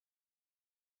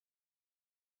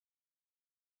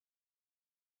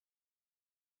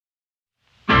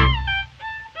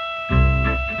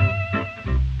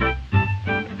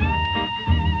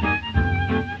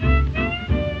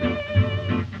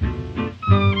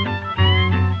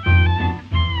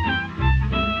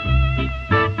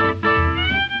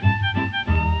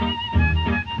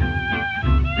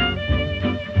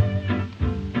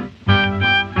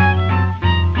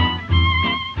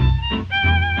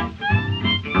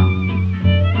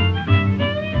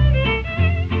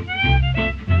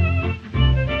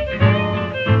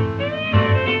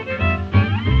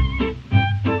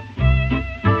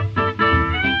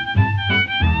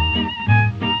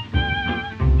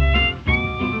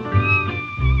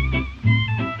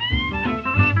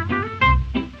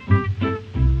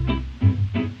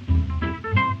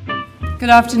Good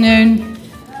afternoon,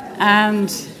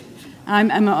 and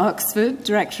I'm Emma Oxford,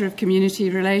 Director of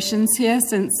Community Relations here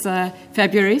since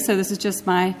February, so this is just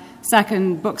my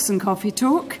second Books and Coffee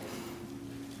talk.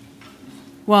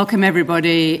 Welcome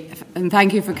everybody, and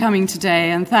thank you for coming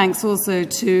today, and thanks also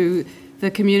to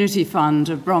the Community Fund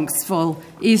of Bronxville,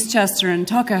 Eastchester and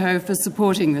Tuckahoe for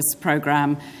supporting this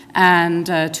program, and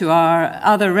to our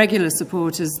other regular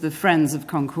supporters, the Friends of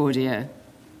Concordia.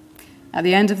 At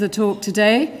the end of the talk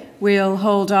today, we'll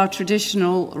hold our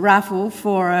traditional raffle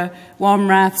for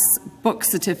Womrath's book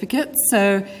certificate.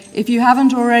 So if you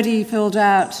haven't already filled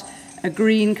out a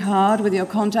green card with your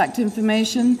contact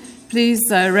information, please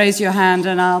raise your hand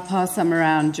and I'll pass some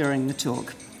around during the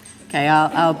talk. Okay,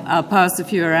 I'll pass a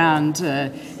few around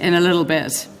in a little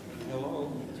bit.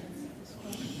 Hello.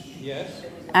 Yes.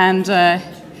 And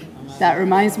that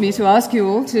reminds me to ask you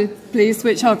all to please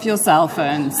switch off your cell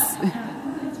phones.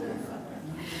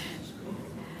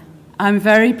 I'm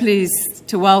very pleased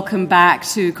to welcome back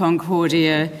to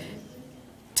Concordia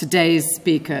today's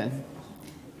speaker.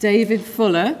 David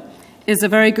Fuller is a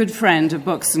very good friend of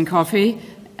Books and Coffee,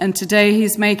 and today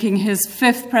he's making his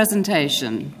 5th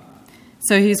presentation.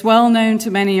 So he's well known to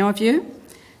many of you,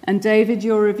 and David,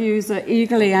 your reviews are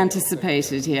eagerly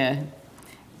anticipated here.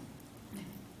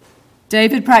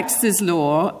 David practices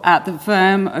law at the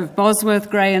firm of Bosworth,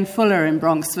 Gray and Fuller in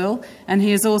Bronxville, and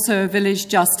he is also a village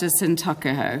justice in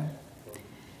Tuckahoe.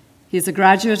 He's a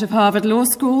graduate of Harvard Law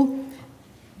School,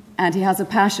 and he has a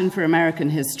passion for American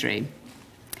history.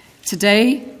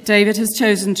 Today, David has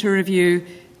chosen to review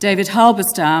David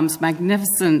Halberstam's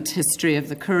magnificent history of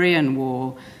the Korean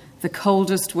War, The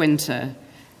Coldest Winter,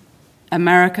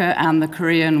 America and the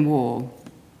Korean War.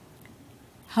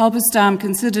 Halberstam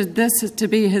considered this to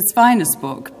be his finest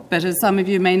book, but as some of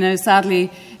you may know,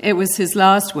 sadly, it was his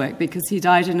last work because he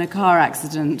died in a car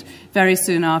accident very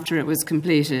soon after it was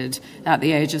completed at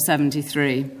the age of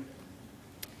 73.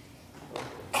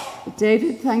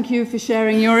 David, thank you for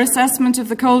sharing your assessment of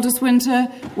The Coldest Winter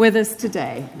with us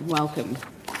today. Welcome.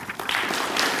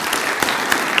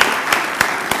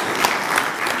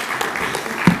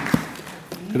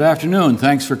 Good afternoon.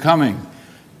 Thanks for coming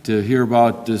to hear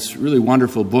about this really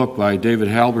wonderful book by David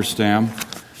Halberstam,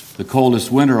 The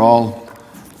Coldest Winter, all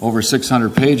over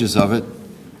 600 pages of it.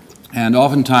 And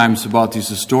oftentimes about these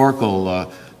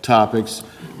historical topics,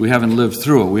 we haven't lived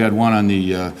through it. We had one on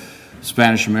the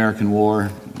Spanish-American War,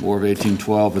 War of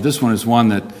 1812, but this one is one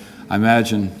that I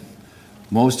imagine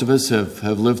most of us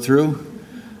have lived through.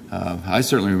 I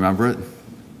certainly remember it,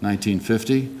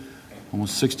 1950,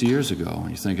 almost 60 years ago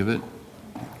when you think of it.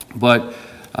 But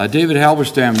David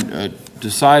Halberstam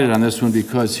decided on this one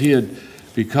because he had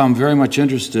become very much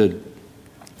interested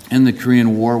in the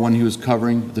Korean War when he was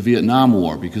covering the Vietnam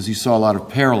War, because he saw a lot of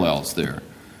parallels there.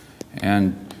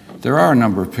 And there are a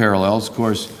number of parallels. Of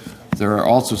course, there are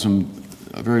also some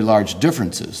very large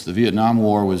differences. The Vietnam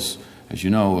War was, as you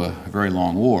know, a very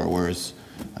long war, whereas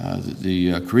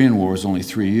the Korean War was only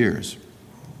 3 years.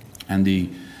 And the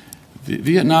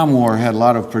Vietnam War had a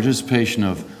lot of participation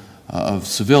of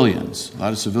civilians, a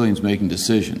lot of civilians making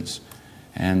decisions.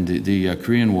 And the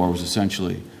Korean War was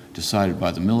essentially decided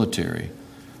by the military.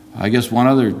 I guess one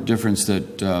other difference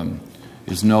that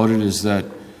is noted is that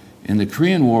in the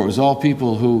Korean War, it was all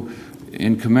people who,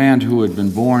 in command, who had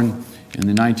been born in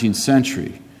the 19th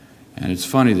century. And it's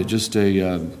funny that just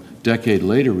a decade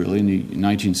later, really, in the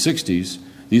 1960s,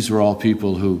 these were all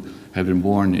people who had been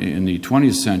born in the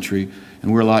 20th century,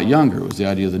 and we're a lot younger. It was the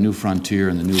idea of the new frontier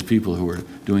and the new people who were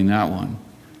doing that one.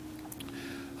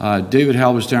 David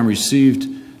Halberstam received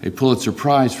a Pulitzer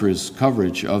Prize for his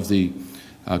coverage of the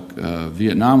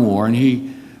Vietnam War, and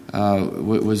he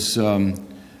was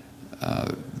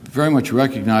very much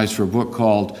recognized for a book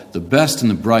called The Best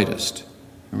and the Brightest.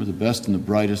 Remember The Best and the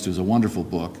Brightest? It was a wonderful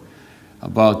book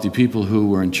about the people who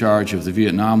were in charge of the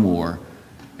Vietnam War,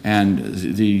 and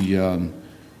the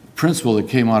principle that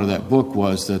came out of that book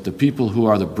was that the people who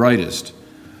are the brightest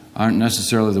aren't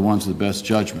necessarily the ones with the best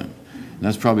judgment. And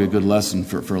that's probably a good lesson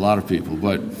for a lot of people.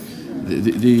 But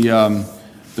the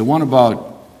one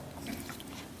about,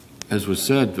 as was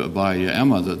said by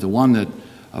Emma, the one that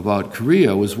about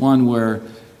Korea was one where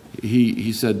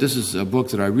he said, this is a book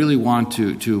that I really want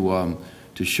to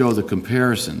show the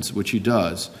comparisons, which he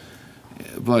does.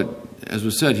 But as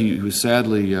was said, he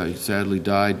sadly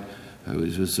died.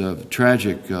 It was a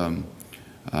tragic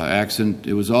accident.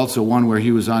 It was also one where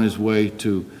he was on his way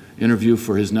to interview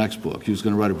for his next book. He was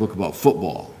going to write a book about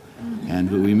football,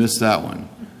 and we missed that one.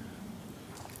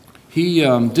 He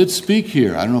did speak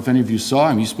here. I don't know if any of you saw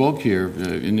him. He spoke here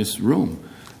in this room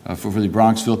for the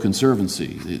Bronxville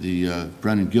Conservancy, the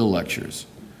Brennan Gill lectures.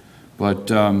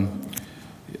 But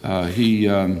he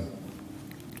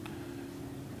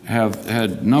have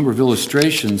had a number of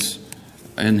illustrations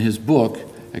in his book,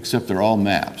 except they're all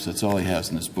maps. That's all he has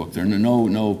in this book. There are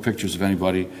no pictures of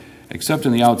anybody, except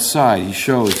on the outside. He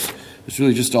shows it's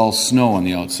really just all snow on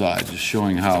the outside, just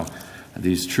showing how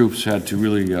these troops had to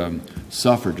really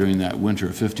suffer during that winter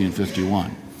of 50 and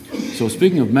 51. So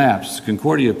speaking of maps,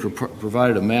 Concordia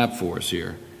provided a map for us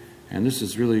here, and this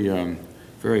is really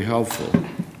very helpful.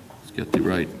 Let's get the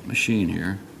right machine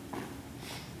here,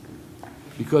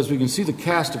 because we can see the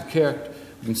cast of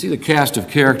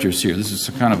characters here. This is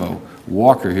kind of a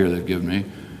walker here they've given me,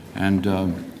 and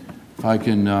if I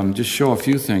can just show a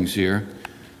few things here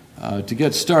to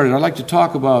get started. I'd like to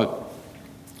talk about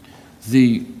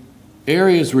the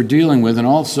areas we're dealing with, and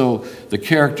also the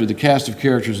cast of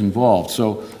characters involved.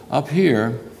 So up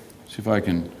here, see if I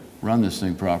can run this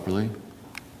thing properly.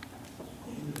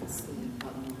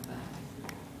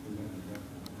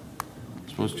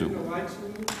 Supposed to.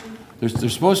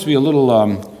 There's supposed to be a little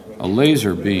a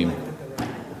laser beam.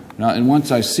 Now, and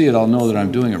once I see it, I'll know that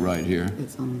I'm doing it right here.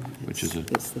 It's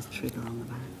the trigger on the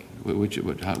back. Which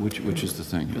is the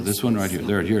thing? This one right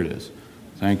here. Here it is.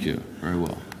 Thank you. Very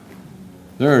well.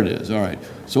 There it is. All right.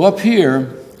 So up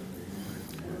here,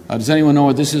 does anyone know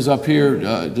what this is up here?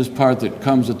 This part that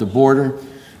comes at the border?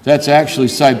 That's actually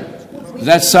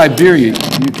that's Siberia.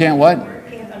 You can't what?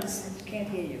 Can't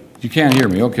hear you. You can't hear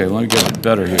me. Okay. Let me get it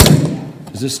better here.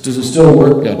 Does it still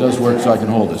work? Yeah, it does work, so I can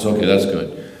hold this. Okay, that's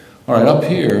good. All right. Up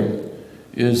here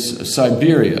is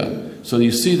Siberia. So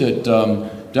you see that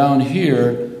down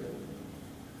here,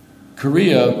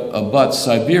 Korea abuts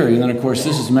Siberia, and then of course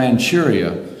this is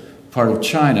Manchuria, part of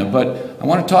China. But I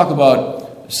want to talk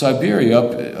about Siberia,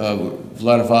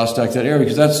 Vladivostok, that area,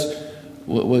 because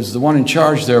was the one in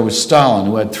charge there was Stalin,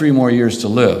 who had 3 more years to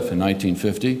live in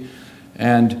 1950,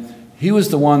 and he was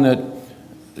the one that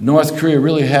North Korea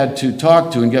really had to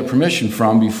talk to and get permission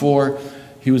from before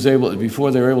they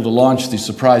were able to launch the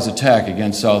surprise attack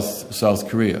against South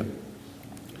Korea.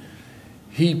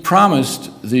 He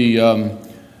promised the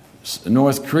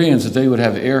North Koreans that they would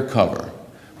have air cover,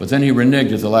 but then he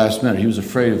reneged at the last minute. He was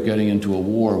afraid of getting into a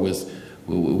war with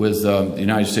the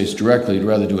United States directly. He'd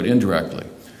rather do it indirectly.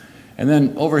 And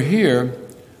then over here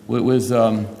with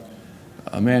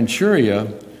Manchuria,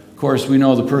 of course, we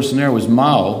know the person there was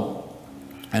Mao,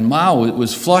 and Mao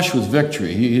was flush with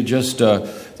victory. He had just the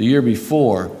year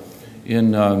before, he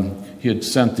had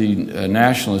sent the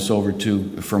nationalists over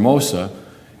to Formosa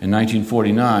in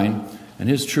 1949, and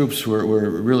his troops were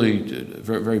really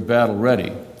very, very battle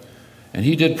ready. And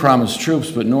he did promise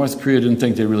troops, but North Korea didn't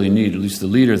think they really needed, at least the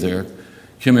leader there,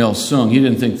 Kim Il-sung, he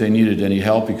didn't think they needed any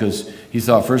help, because he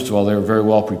thought, first of all, they were very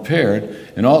well prepared,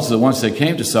 and also that once they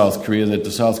came to South Korea, that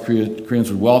the South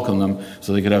Koreans would welcome them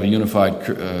so they could have a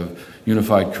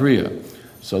unified Korea.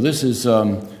 So this is,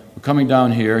 we're coming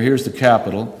down here, here's the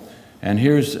capital, and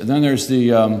then there's the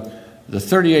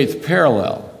 38th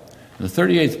parallel. The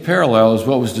 38th parallel is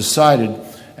what was decided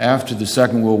after the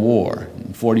Second World War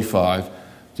in 1945.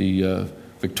 The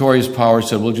victorious power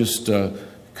said, we'll just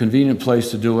convenient place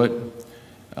to do it.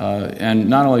 And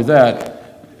not only that,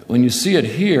 when you see it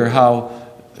here, how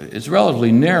it's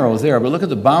relatively narrow there, but look at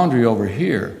the boundary over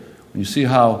here. When you see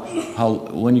how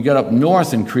when you get up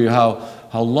north in Korea,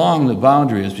 how long the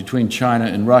boundary is between China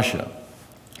and Russia.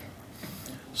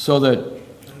 So that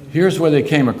here's where they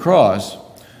came across,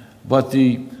 but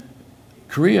the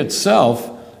Korea itself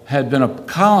had been a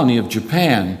colony of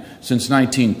Japan since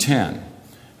 1910.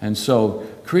 And so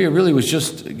Korea really was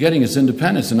just getting its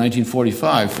independence in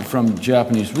 1945 from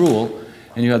Japanese rule.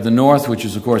 And you had the north, which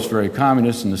is, of course, very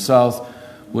communist, and the south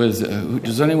with,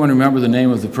 does anyone remember the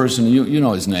name of the person? You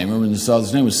know his name. Remember in the south,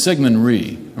 his name was Syngman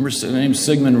Rhee. Remember his name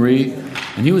Syngman Rhee?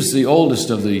 And he was the oldest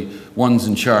of the ones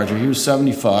in charge. He was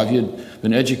 75. He had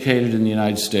been educated in the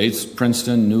United States,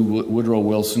 Princeton, knew Woodrow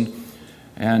Wilson.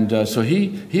 And so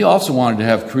he also wanted to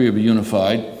have Korea be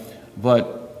unified,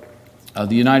 but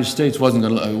the United States wouldn't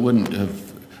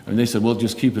have, I mean, they said, we'll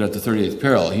just keep it at the 38th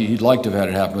parallel. He'd like to have had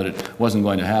it happen, but it wasn't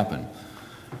going to happen.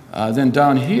 Then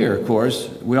down here, of course,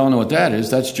 we all know what that is.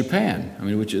 That's Japan, I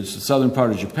mean, which is the southern part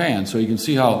of Japan. So you can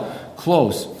see how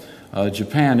close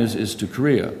Japan is to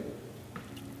Korea.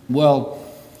 Well,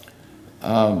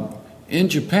 in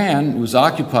Japan, it was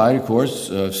occupied, of course,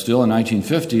 still in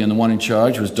 1950, and the one in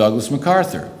charge was Douglas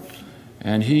MacArthur.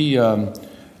 And he,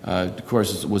 of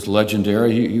course, was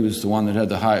legendary. He was the one that had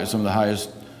one of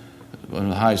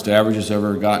the highest averages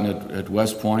ever gotten at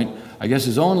West Point. I guess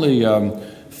his only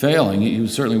failing, he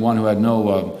was certainly one who had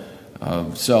no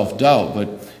self-doubt, but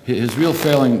his real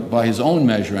failing, by his own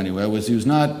measure anyway, was he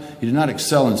did not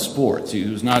excel in sports. He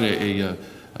was not a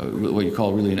what you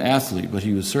call really an athlete, but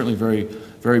he was certainly very,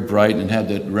 very bright and had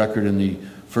that record in the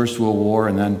First World War,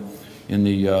 and then in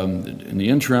the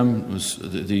interim was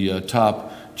the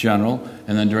top general,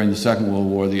 and then during the Second World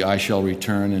War, the I Shall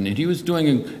Return, and he was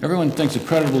doing, everyone thinks, a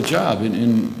creditable job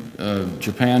in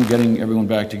Japan, getting everyone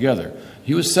back together.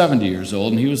 He was 70 years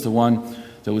old, and he was the one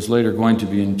that was later going to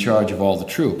be in charge of all the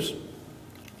troops.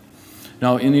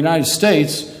 Now, in the United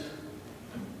States,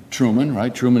 Truman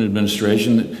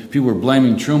administration, people were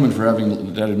blaming Truman for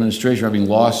having, that administration, having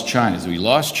lost China. So he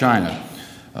lost China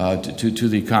to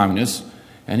the communists,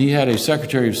 and he had a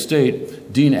Secretary of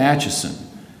State, Dean Acheson.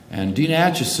 And Dean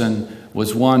Acheson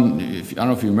was one, I don't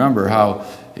know if you remember how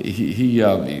he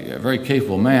a very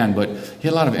capable man, but he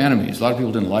had a lot of enemies. A lot of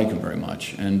people didn't like him very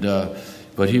much. And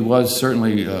but he was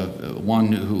certainly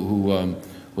one who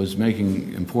was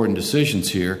making important decisions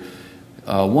here.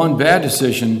 One bad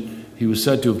decision he was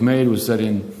said to have made was that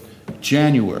in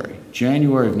January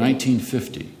of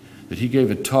 1950, that he gave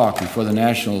a talk before the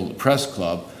National Press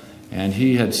Club, and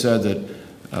he had said that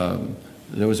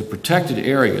there was a protected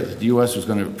area, that the U.S. was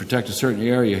going to protect a certain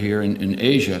area here in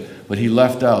Asia, but he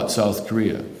left out South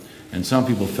Korea. And some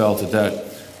people felt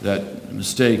that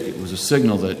mistake was a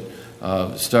signal that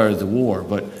started the war.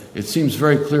 But it seems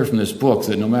very clear from this book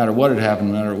that no matter what had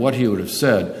happened, no matter what he would have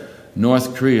said,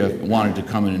 North Korea wanted to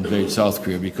come and invade South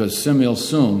Korea because Kim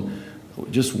Il-sung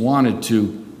just wanted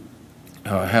to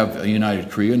have a united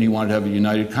Korea, and he wanted to have a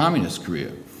united communist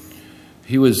Korea.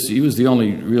 He was the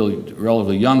only really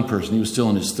relatively young person. He was still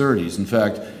in his 30s. In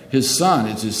fact,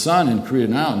 it's his son in Korea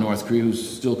now, North Korea, who's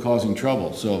still causing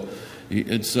trouble. So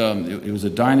it was a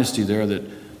dynasty there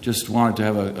that just wanted to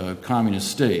have a communist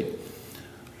state.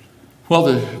 Well,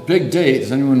 the big date,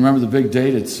 does anyone remember the big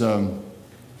date? It's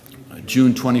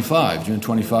June 25,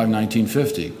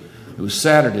 1950. It was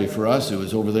Saturday for us. It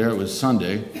was over there. It was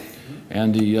Sunday.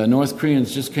 And the North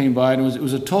Koreans just came by, and it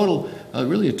was a total,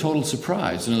 really a total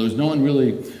surprise. In other words, no one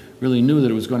really knew that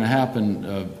it was going to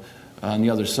happen on the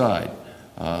other side.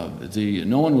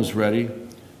 No one was ready.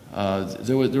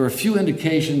 There were a few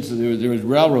indications that there were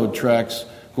railroad tracks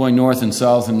going north and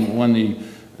south, and when the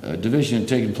division had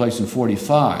taken place in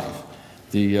 45,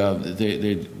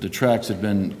 the tracks had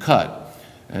been cut,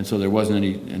 and so there wasn't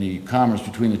any commerce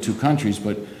between the two countries,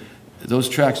 but those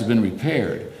tracks had been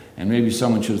repaired. And maybe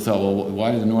someone should have thought, well,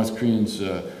 why did the North Koreans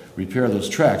repair those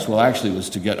tracks? Well, actually, it was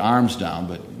to get arms down,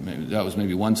 but that was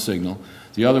maybe one signal.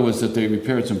 The other was that they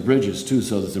repaired some bridges, too,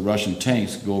 so that the Russian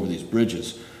tanks could go over these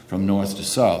bridges from north to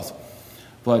south.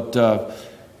 But there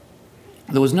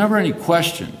was never any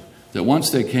question that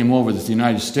once they came over, that the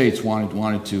United States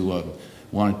wanted to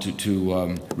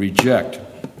reject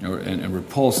and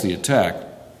repulse the attack.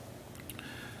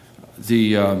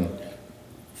 The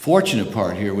fortunate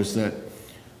part here was that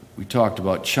we talked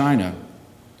about China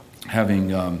having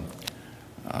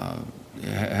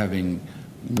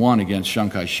won against Chiang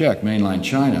Kai-shek, mainland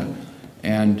China,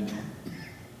 and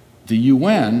the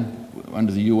UN,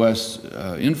 under the U.S.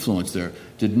 Influence there,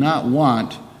 did not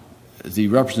want the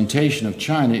representation of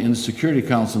China in the Security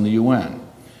Council in the UN.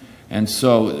 And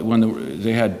so when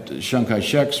they had Chiang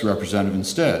Kai-shek's representative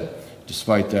instead,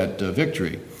 despite that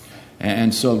victory.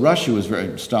 And so Russia was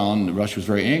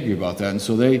very angry about that, and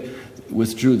so they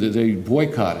withdrew, they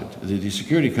boycotted the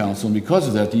Security Council, and because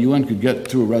of that, the UN could get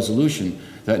through a resolution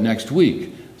that next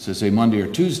week, so say Monday or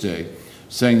Tuesday,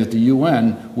 saying that the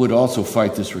UN would also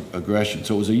fight this aggression.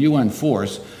 So it was a UN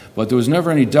force, but there was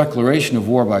never any declaration of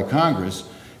war by Congress.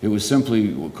 It was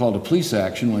simply called a police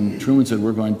action when Truman said,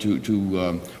 we're going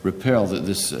to repel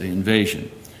this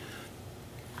invasion.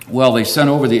 Well, they sent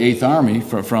over the 8th Army,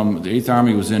 from the 8th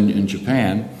Army was in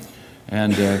Japan,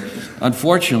 and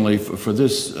unfortunately for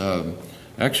this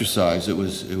exercise, it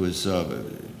was a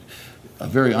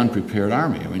very unprepared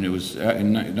army. I mean, it was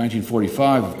in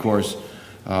 1945, of course,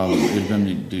 it had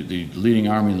been the leading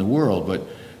army in the world, but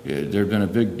there had been a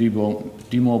big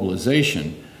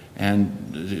demobilization, and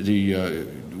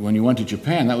when you went to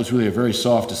Japan, that was really a very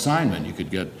soft assignment. You could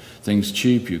get things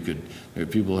cheap.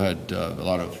 People had a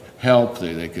lot of help.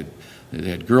 They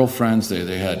had girlfriends.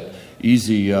 They had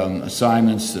easy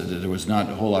assignments. There was not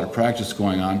a whole lot of practice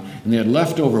going on, and they had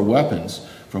leftover weapons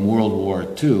from World War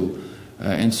II.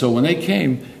 And so when they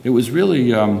came, it was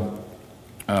really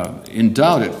in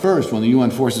doubt at first when the UN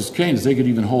forces came that they could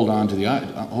even hold on to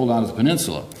the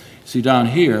peninsula. See, down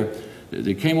here,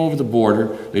 they came over the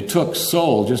border. They took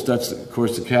Seoul, that's of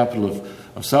course the capital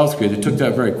of South Korea. They took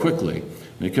that very quickly.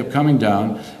 They kept coming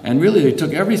down, and really they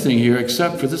took everything here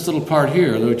except for this little part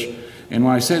here, which, and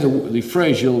when I say the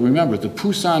phrase, you'll remember it, the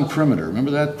Pusan perimeter.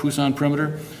 Remember that, Pusan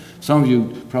perimeter?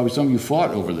 Probably some of you fought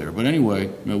over there. But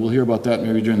anyway, we'll hear about that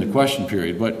maybe during the question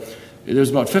period. But there's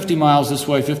about 50 miles this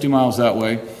way, 50 miles that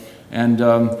way, and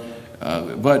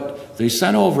but they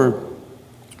sent over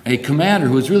a commander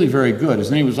who was really very good.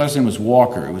 His last name was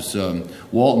Walker. It was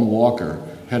Walton Walker,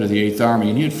 head of the 8th Army,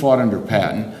 and he had fought under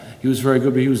Patton. He was very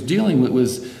good, but he was dealing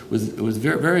with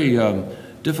very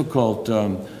difficult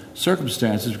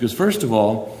circumstances because, first of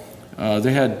all,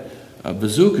 they had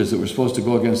bazookas that were supposed to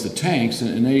go against the tanks,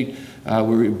 and they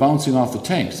were bouncing off the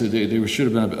tanks. They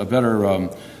should have been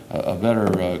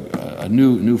a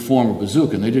new form of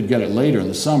bazooka, and they did get it later in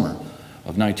the summer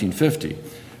of 1950.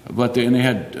 But they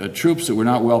had troops that were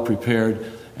not well prepared,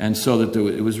 and so that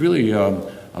it was really a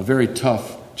very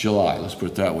tough July. Let's put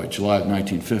it that way, July of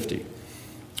 1950.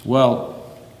 Well,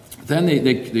 then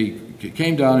they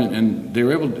came down, and they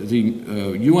were able.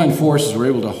 The UN forces were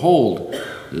able to hold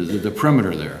the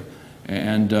perimeter there,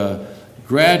 and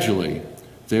gradually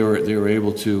they were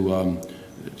able to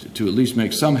at least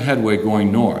make some headway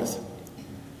going north.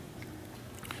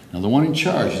 Now, the one in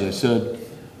charge, as I said,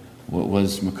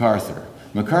 was MacArthur.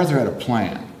 MacArthur had a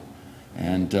plan,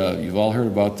 and you've all heard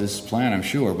about this plan, I'm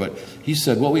sure, but he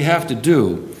said what we have to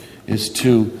do is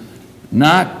to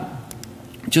not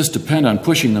just depend on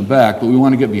pushing them back, but we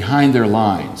want to get behind their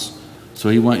lines. So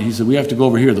he said we have to go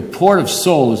over here. The port of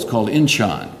Seoul is called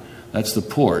Incheon. That's the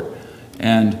port.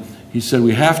 And he said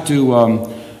we have to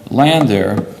land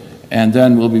there, and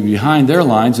then we'll be behind their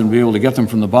lines and be able to get them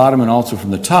from the bottom and also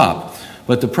from the top.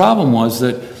 But the problem was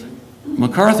that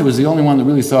MacArthur was the only one that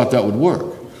really thought that would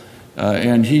work.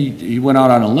 And he went out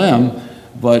on a limb,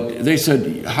 but they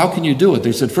said, how can you do it?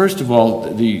 They said, first of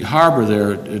all, the harbor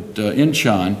there at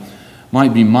Incheon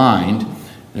might be mined.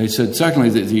 They said, secondly,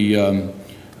 the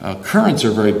currents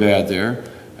are very bad there.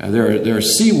 There are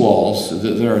sea walls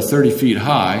that are 30 feet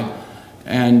high.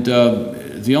 And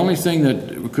the only thing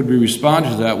that could be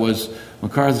responded to that was,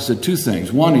 MacArthur said two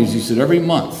things. One is, he said, every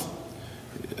month,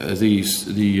 the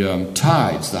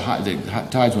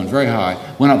tides went very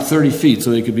high, went up 30 feet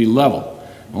so they could be level,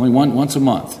 only once a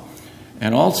month.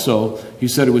 And also, he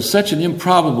said it was such an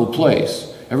improbable place.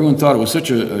 Everyone thought it was such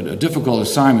a difficult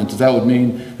assignment that would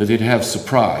mean that they'd have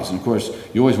surprise. And of course,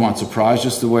 you always want surprise,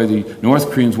 just the way the North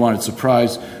Koreans wanted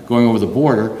surprise going over the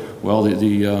border. Well,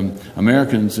 the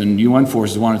Americans and UN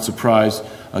forces wanted surprise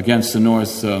against the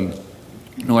North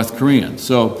Koreans.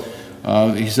 So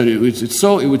he said it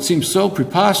would seem so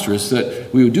preposterous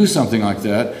that we would do something like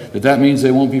that means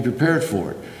they won't be prepared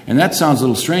for it. And that sounds a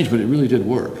little strange, but it really did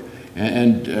work.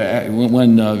 And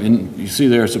when you see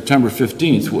there September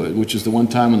 15th, which is the one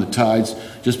time when the tides,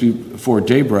 just before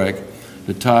daybreak,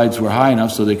 the tides were high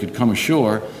enough so they could come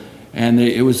ashore, and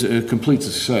it was a complete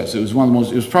success. It was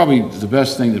it was probably the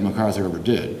best thing that MacArthur ever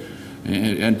did.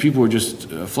 And people were just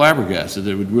flabbergasted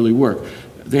that it would really work.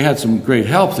 They had some great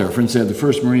help there. For instance, they had the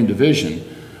 1st Marine Division,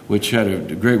 which had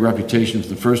a great reputation for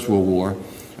the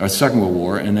Second World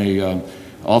War, and they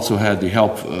also had the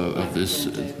help of this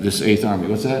 8th Army.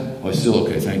 What's that? Oh, it's still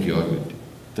okay. Thank you.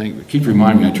 Keep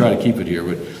reminding me. I try to keep it here.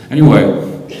 But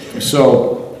anyway,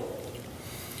 so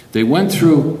they went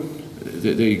through.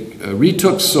 They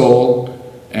retook Seoul,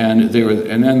 and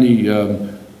then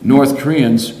the North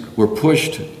Koreans were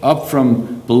pushed up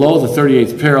from below the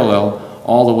 38th parallel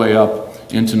all the way up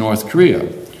into North Korea.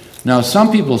 Now,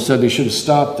 some people said they should have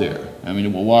stopped there. I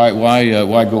mean,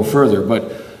 why go further?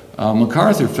 But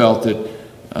MacArthur felt that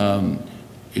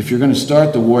if you're going to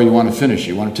start the war, you want to finish it.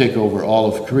 You want to take over all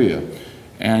of Korea.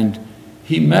 And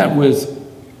he met with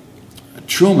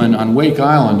Truman on Wake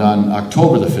Island on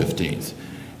October the 15th.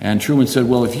 And Truman said,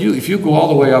 well, if you go all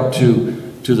the way up to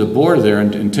the border there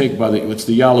and take it's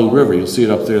the Yalu River. You'll see it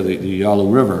up there, the Yalu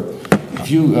River. If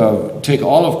you take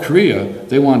all of Korea,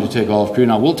 they wanted to take all of Korea.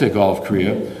 Now we'll take all of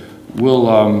Korea. Do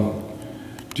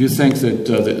you think that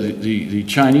the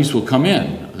Chinese will come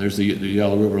in? There's the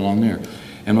Yalu River along there.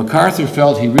 And MacArthur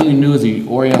felt he really knew the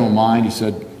Oriental mind. He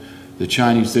said the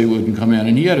Chinese, they wouldn't come in.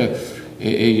 And he had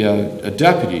a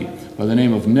deputy by the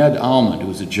name of Ned Almond, who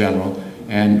was a general.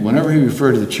 And whenever he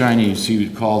referred to the Chinese, he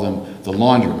would call them the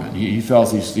laundrymen. He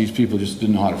felt these people just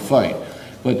didn't know how to fight.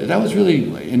 But that was really,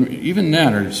 even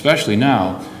then, or especially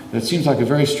now, that seems like a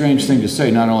very strange thing to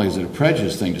say. Not only is it a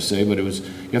prejudiced thing to say, but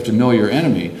you have to know your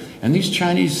enemy. And these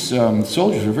Chinese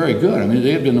soldiers were very good. I mean,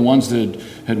 they had been the ones that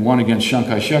had won against Chiang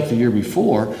Kai-shek the year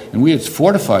before, and we had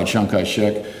fortified Chiang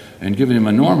Kai-shek and given him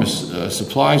enormous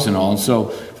supplies and all. And so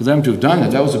for them to have done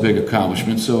that was a big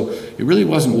accomplishment. So it really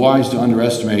wasn't wise to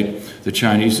underestimate the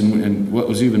Chinese. And what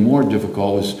was even more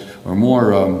difficult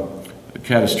more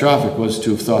catastrophic was to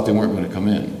have thought they weren't going to come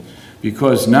in.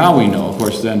 Because now we know, of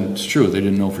course, then it's true, they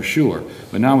didn't know for sure,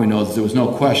 but now we know that there was no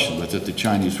question that the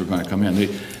Chinese were going to come in.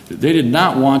 They did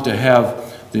not want to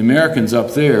have the Americans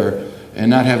up there and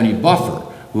not have any buffer.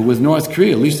 With North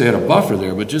Korea, at least they had a buffer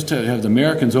there, but just to have the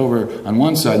Americans over on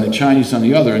one side and the Chinese on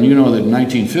the other, and you know that in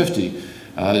 1950,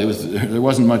 there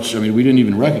wasn't much, I mean, we didn't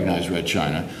even recognize Red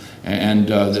China, and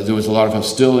there was a lot of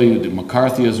hostility, the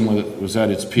McCarthyism was at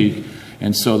its peak,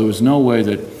 and so there was no way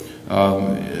that,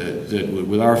 that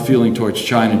with our feeling towards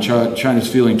China and China's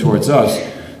feeling towards us,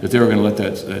 that they were going to let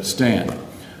that stand.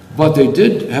 But they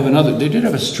did have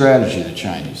a strategy, the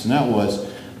Chinese, and that was,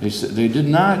 they did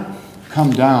not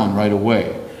come down right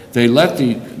away. They let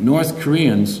the North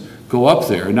Koreans go up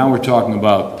there, and now we're talking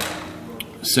about,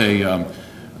 say,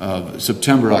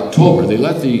 September, October. They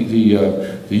let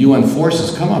the UN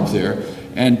forces come up there,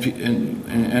 and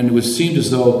it seemed as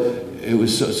though it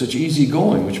was such easy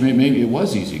going, which maybe it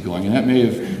was easy going, and that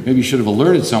maybe should have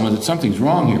alerted someone that something's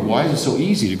wrong here. Why is it so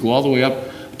easy to go all the way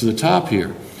up to the top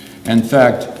here? And in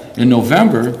fact, in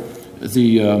November,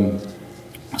 the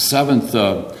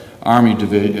 7th Army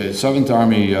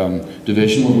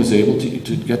Division was able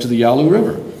to get to the Yalu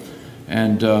River,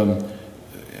 and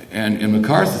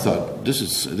MacArthur thought this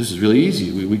is really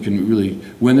easy. We can really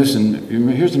win this. And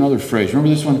here's another phrase. Remember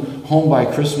this one? Home by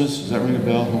Christmas. Does that ring a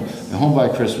bell? Home by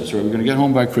Christmas. Right? We're going to get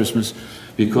home by Christmas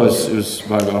because it was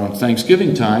by around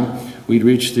Thanksgiving time we'd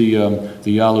reached the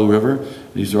Yalu River.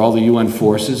 These are all the UN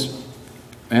forces,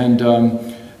 and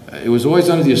it was always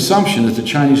under the assumption that the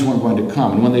Chinese weren't going to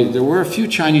come. And when there were a few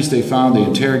Chinese they found, they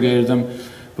interrogated them,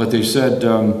 but they said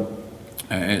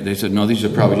no, these are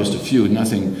probably just a few,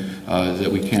 nothing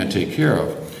that we can't take care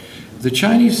of. The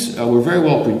Chinese were very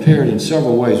well prepared in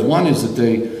several ways. One is that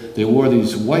they wore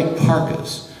these white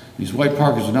parkas. These white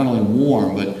parkas were not only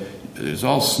warm, but there's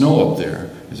all snow up there.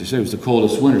 As I say, it was the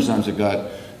coldest winter. Sometimes it got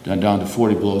down to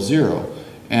 40 below zero.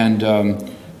 And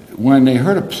when they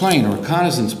heard a plane, a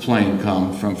reconnaissance plane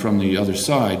come from the other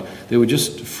side, they would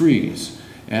just freeze.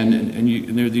 And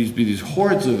there would be these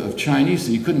hordes of Chinese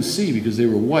that you couldn't see because they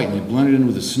were white and they blended in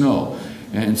with the snow.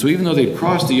 And so even though they'd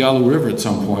crossed the Yalu River at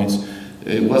some points,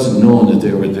 it wasn't known that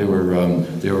they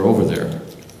were over there.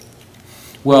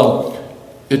 Well,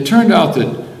 it turned out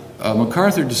that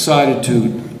MacArthur decided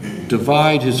to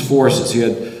divide his forces. He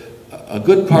had a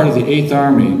good part of the 8th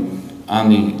Army on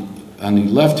the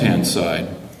left-hand side,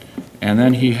 and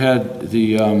then he had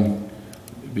the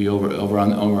be over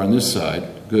on this side,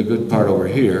 good part over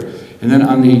here, and then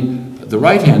on the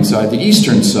right-hand side, the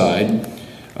eastern side,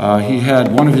 he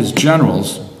had one of his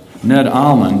generals, Ned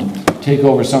Almond, take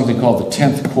over something called the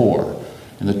 10th Corps.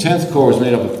 And the 10th Corps was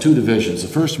made up of 2 divisions,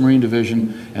 the 1st Marine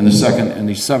Division and the 2nd and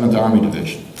the 7th Army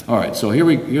Division. All right, so here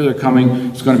they're coming.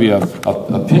 It's going to be a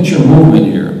pincher movement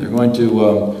here. They're going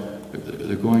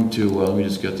to let me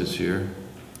just get this here.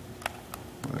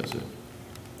 Where is it?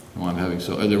 Oh, I'm having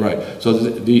they're right. So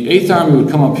the 8th Army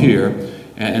would come up here,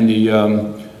 and the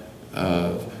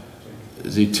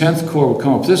 10th Corps would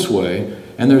come up this way.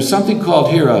 And there's something called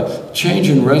here a change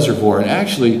in reservoir, and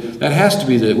actually that has to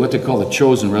be what they call the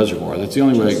chosen reservoir. That's the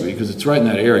only way, because it's right in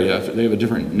that area. They have a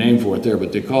different name for it there,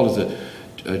 but they call it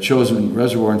the chosen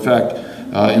reservoir. In fact,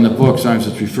 in the book, sometimes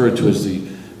it's referred to as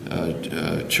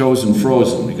the chosen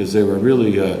frozen, because they were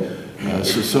really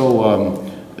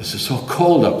so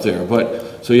cold up there.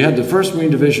 But so you had the 1st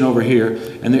Marine Division over here,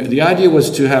 and the idea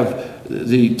was to have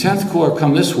the 10th Corps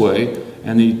come this way,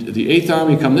 and the 8th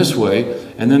Army come this way,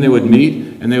 and then they would meet,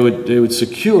 and they would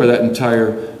secure that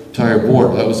entire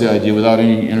border. That was the idea, without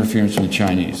any interference from the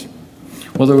Chinese.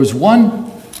 Well, there was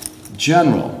one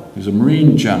general, he was a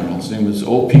Marine general, his name was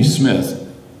O.P.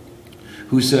 Smith,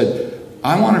 who said,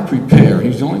 I want to prepare, he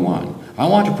was the only one, I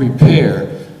want to prepare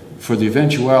for the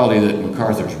eventuality that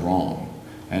MacArthur's wrong.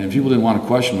 And people didn't want to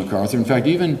question MacArthur. In fact,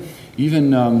 even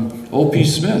O.P.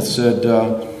 Smith said,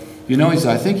 you know,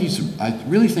 I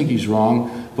really think he's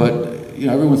wrong, but you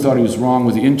know, everyone thought he was wrong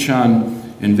with the Incheon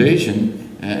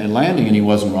invasion and landing, and he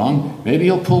wasn't wrong. Maybe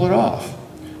he'll pull it off.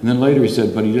 And then later he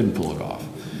said, but he didn't pull it off,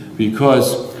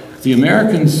 because the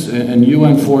Americans and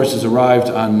UN forces arrived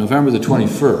on November the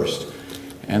 21st,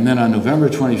 and then on November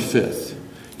 25th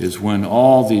is when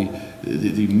all the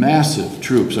massive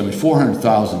troops, I mean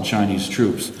 400,000 Chinese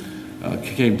troops,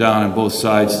 came down on both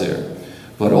sides there.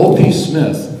 But O.P.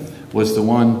 Smith was the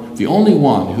only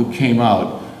one who came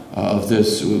out of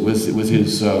this with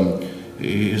his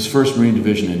 1st Marine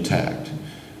Division intact.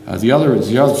 The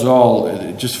others all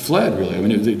just fled, really. I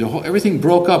mean, everything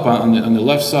broke up on the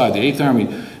left side. The 8th Army,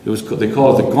 they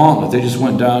call it the gauntlet. They just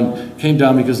came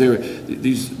down because they were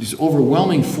these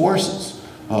overwhelming forces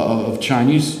of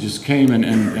Chinese just came,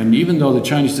 and even though the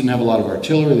Chinese didn't have a lot of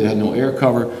artillery, they had no air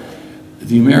cover,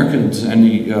 the Americans and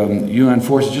the UN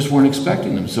forces just weren't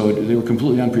expecting them, so they were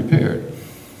completely unprepared.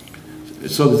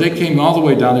 So they came all the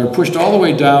way down. They were pushed all the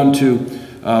way down to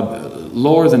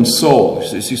lower than Seoul.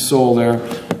 You see Seoul there,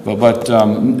 but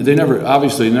they never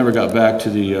got back to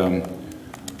the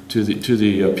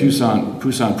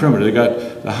Pusan perimeter. They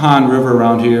got the Han River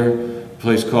around here, a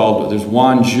place called, there's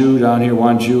Wanju down here.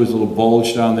 Wanju is a little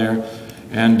bulge down there.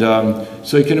 And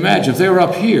so you can imagine, if they were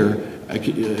up here,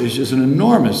 it's just an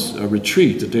enormous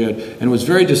retreat that they had, and it was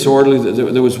very disorderly.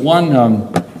 There was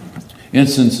one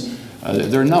instance,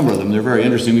 there are a number of them, they're very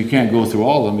interesting. We can't go through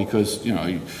all of them because, you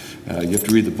have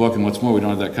to read the book, and what's more, we don't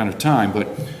have that kind of time. But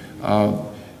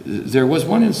there was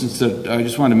one instance that I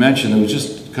just wanted to mention that was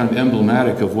just kind of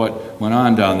emblematic of what went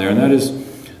on down there, and that is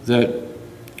that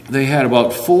they had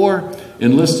about 4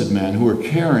 enlisted men who were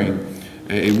carrying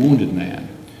a wounded man,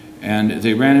 and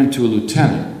they ran into a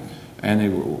lieutenant, and they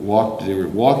were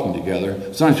walking together.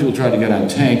 Sometimes people tried to get on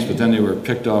tanks, but then they were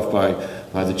picked off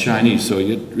by the Chinese. So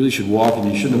you really should walk,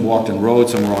 and you shouldn't have walked on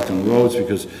roads. Some walked on roads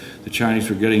because the Chinese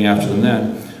were getting after them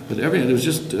then. But there was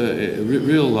just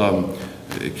real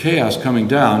chaos coming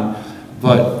down.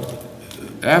 But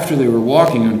after they were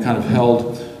walking and kind of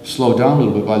slowed down a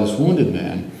little bit by this wounded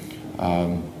man,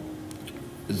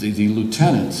 the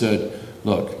lieutenant said,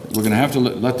 "Look, we're going to have to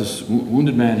let this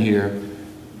wounded man here.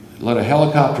 Let a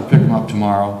helicopter pick him up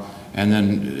tomorrow, and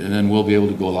then we'll be able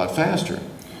to go a lot faster."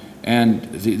 And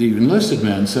the enlisted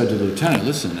men said to the lieutenant,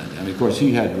 "Listen," and of course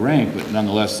he had rank, but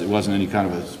nonetheless it wasn't any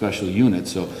kind of a special unit.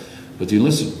 So, but the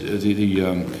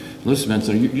enlisted men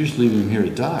said, "You're just leaving him here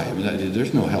to die. I mean,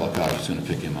 there's no helicopter that's going to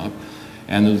pick him up."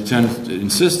 And the lieutenant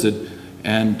insisted,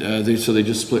 and so they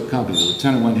just split company. The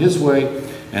lieutenant went his way,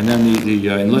 and then the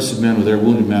enlisted men with their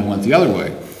wounded men went the other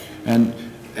way. And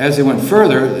as they went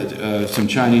further, some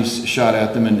Chinese shot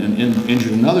at them and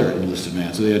injured another enlisted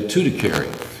man. So they had 2 to carry.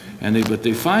 But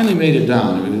they finally made it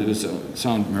down. It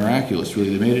sounded miraculous,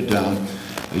 really. They made it down.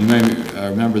 You may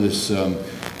remember this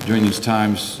during these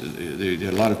times. They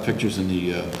had a lot of pictures in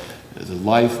the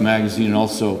Life magazine and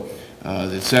also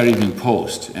the Saturday Evening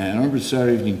Post. And I remember the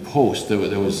Saturday Evening Post, there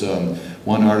was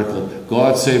one article,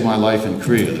 "God Saved My Life in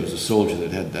Korea." There was a soldier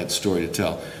that had that story to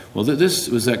tell. Well, this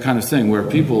was that kind of thing where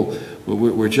people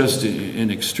were just in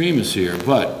extremis here.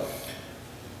 But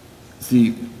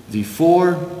the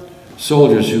 4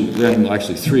 soldiers, who then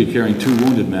actually 3 carrying 2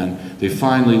 wounded men, they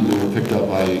finally were picked up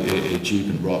by a jeep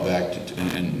and brought back,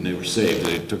 and they were saved.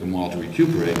 They took them a while to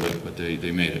recuperate, but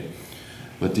they made it.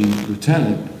 But the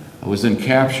lieutenant was then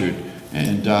captured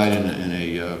and died in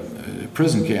a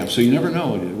prison camp. So you never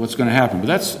know what's going to happen. But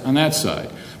that's on that side.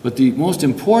 But the most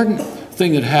important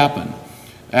thing that happened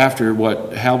after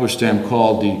what Halberstam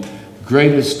called the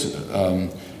greatest,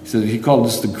 he called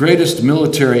this the greatest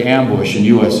military ambush in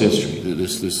U.S. history.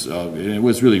 It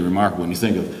was really remarkable when you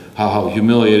think of how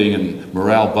humiliating and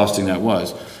morale-busting that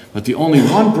was. But the only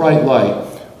one bright light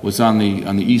was on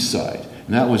the east side,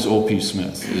 and that was O.P.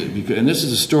 Smith. And this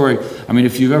is a story, I mean,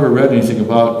 if you've ever read anything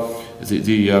about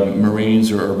the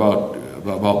Marines or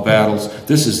about battles,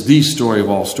 this is the story of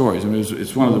all stories. I mean,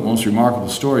 it's one of the most remarkable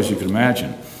stories you can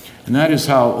imagine. And that is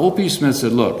how O.P. Smith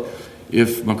said, look,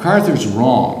 if MacArthur's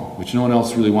wrong, which no one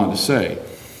else really wanted to say,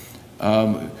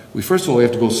 first of all, we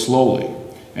have to go slowly.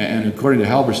 And according to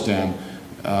Halberstam,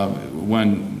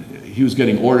 when he was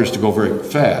getting orders to go very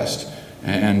fast,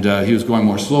 and he was going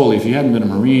more slowly, if he hadn't been a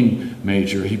Marine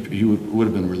major, he would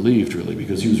have been relieved, really,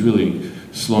 because he was really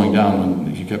slowing down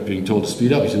when he kept being told to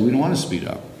speed up. He said, we don't want to speed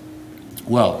up.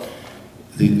 Well,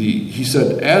 he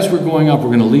said, as we're going up, we're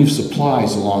going to leave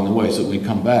supplies along the way so that when we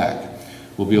come back,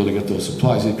 we'll be able to get those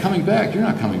supplies. He said, coming back? You're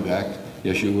not coming back.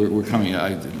 Yes, we're coming.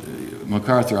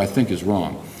 MacArthur, I think, is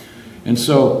wrong. And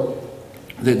so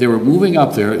they were moving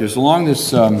up there. It was along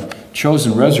this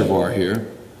chosen reservoir here.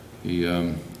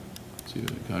 Let's see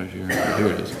if I got it here. Here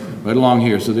it is, right along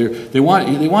here. So they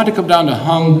wanted to come down to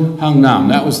Hungnam.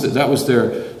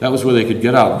 That was where they could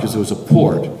get out because it was a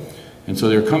port. And so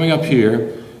they were coming up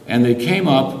here, and they came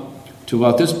up to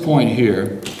about this point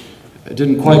here. It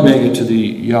didn't quite make it to the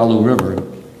Yalu River,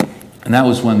 and that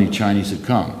was when the Chinese had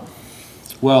come.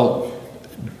 Well,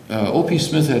 O.P.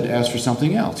 Smith had asked for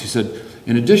something else. He said,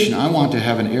 in addition, I want to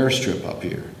have an airstrip up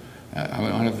here. I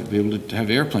want to be able to have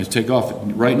airplanes take off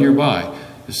right nearby.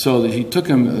 So that he took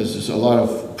him a lot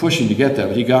of pushing to get that,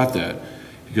 but he got that.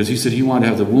 Because he said he wanted to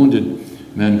have the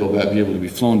wounded men go back, be able to be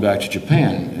flown back to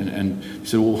Japan. And he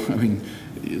said, well, I mean,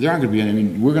 there aren't going to be any, I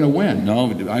mean, we're going to win. No,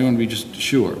 I want to be just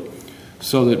sure.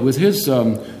 So that with his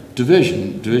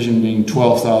division being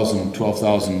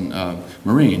 12,000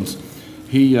 Marines,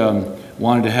 he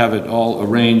wanted to have it all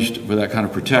arranged for that kind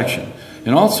of protection.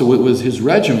 And also with his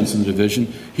regiments in the division,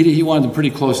 he wanted them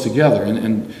pretty close together.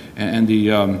 And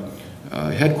the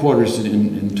headquarters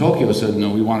in Tokyo said,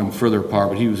 no, we want them further apart,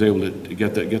 but he was able to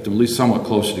get them at least somewhat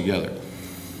closer together.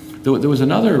 there was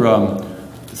another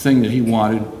thing that he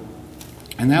wanted,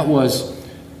 and that was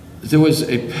there was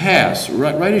a pass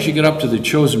right as you get up to the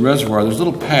Chosin Reservoir. There's a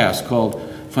little pass called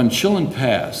Funchillen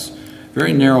Pass,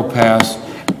 very narrow pass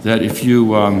that if you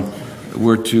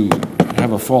were to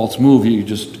have a false move, you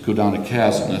just go down a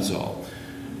chasm. That's all.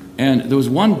 And there was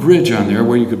one bridge on there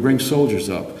where you could bring soldiers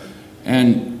up,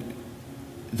 and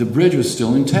the bridge was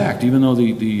still intact, even though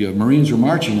the Marines were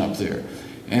marching up there.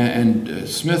 And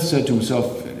Smith said to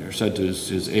himself, or said to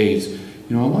his aides,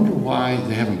 you know, I wonder why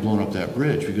they haven't blown up that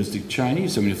bridge, because the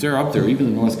Chinese, I mean, if they're up there, even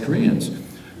the North Koreans,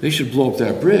 they should blow up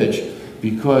that bridge,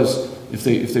 because if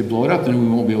they blow it up, then we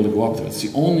won't be able to go up there. It's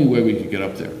the only way we could get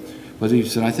up there. But he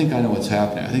said, I think I know what's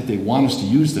happening. I think they want us to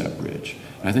use that bridge.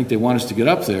 And I think they want us to get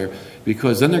up there,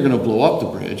 because then they're going to blow up the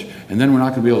bridge, and then we're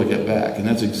not going to be able to get back. And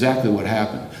that's exactly what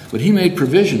happened. But he made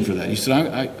provision for that. He said,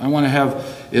 I want to have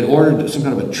it ordered some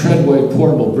kind of a treadway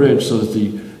portable bridge so that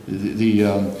the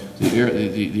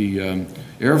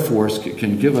Air Force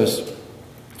can give us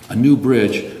a new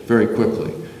bridge very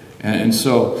quickly. And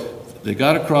so they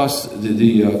got across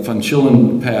the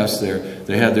Funchillen Pass there.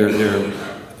 They had their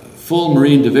full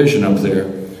Marine division up there,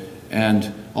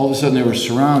 and all of a sudden they were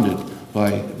surrounded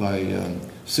by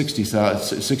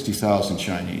 60,000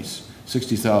 Chinese,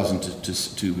 60,000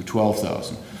 to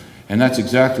 12,000. And that's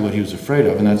exactly what he was afraid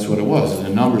of, and that's what it was, the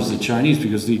numbers of the Chinese,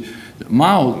 because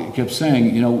Mao kept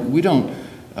saying, you know, we don't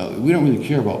really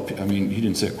care about, I mean, he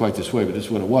didn't say it quite this way, but that's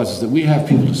what it was, is that we have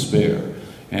people to spare.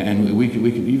 And we could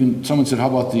even, someone said, how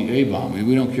about the A-bomb?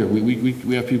 We don't care,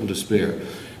 we have people to spare.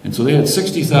 And so they had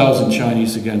 60,000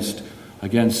 Chinese against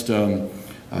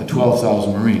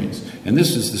 12,000 Marines. And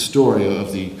this is the story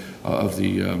of the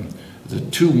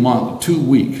 2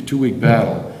 week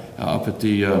battle up at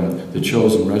the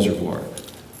Chosin Reservoir,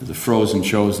 the frozen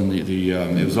Chosin.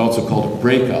 It was also called a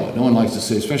breakout. No one likes to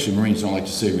say, especially Marines don't like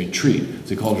to say retreat.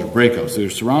 They call it a breakout. So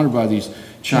they're surrounded by these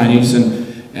Chinese,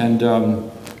 and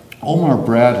Omar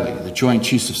Bradley, the Joint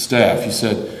Chiefs of Staff, he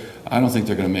said, I don't think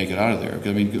they're going to make it out of there.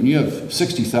 I mean, when you have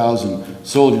 60,000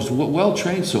 soldiers,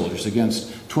 well-trained soldiers,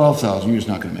 against 12,000, you're just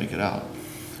not going to make it out.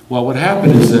 Well, what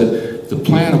happened is that the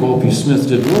plan of O.P. Smith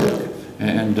did work,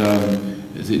 and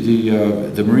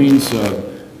the Marines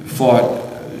fought,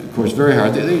 of course, very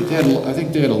hard. I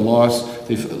think they had a loss.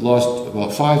 They lost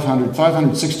about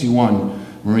 561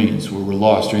 Marines were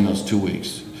lost during those 2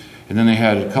 weeks, and then they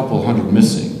had a couple hundred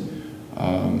missing.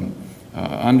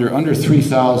 Under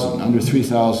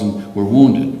 3,000 were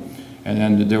wounded, and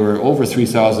then there were over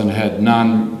 3,000 had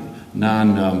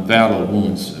non-battle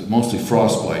wounds, mostly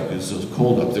frostbite, because it was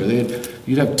cold up there.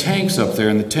 You'd have tanks up there,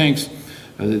 and the tanks,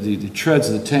 the treads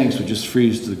of the tanks would just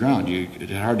freeze to the ground. It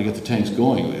had hard to get the tanks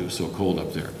going. It was so cold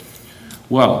up there.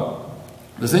 Well,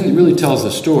 the thing that really tells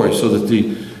the story, so that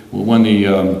when the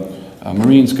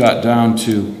Marines got down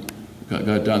to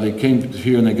they came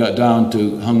here and they got down to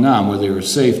Hungnam, where they were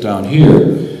safe down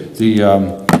here.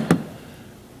 The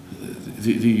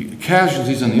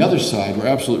casualties on the other side were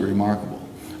absolutely remarkable.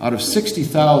 Out of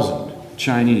 60,000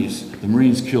 Chinese, the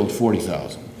Marines killed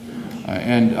 40,000.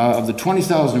 And of the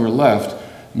 20,000 who were left,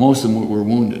 most of them were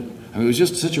wounded. I mean, it was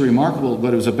just such a remarkable,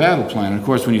 but it was a battle plan. And of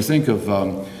course, when you think of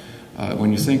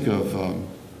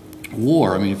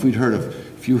war, I mean, if you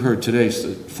heard today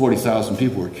 40,000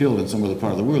 people were killed in some other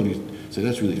part of the world, you'd say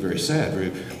that's really very sad.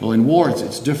 Well, in war,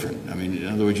 it's different. I mean, in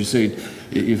other words, you say,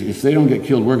 if they don't get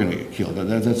killed, we're going to get killed.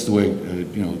 That's the way,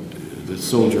 you know, the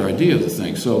soldier idea of the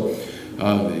thing. So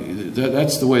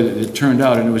that's the way that it turned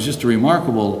out, and it was just a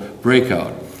remarkable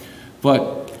breakout.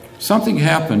 But something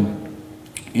happened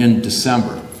in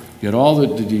December. You had all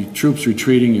the troops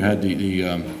retreating. You had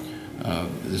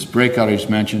this breakout I just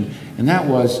mentioned, and that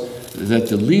was that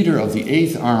the leader of the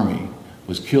 8th Army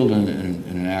was killed in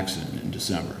an accident in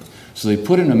December. So they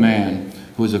put in a man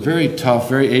who was a very tough,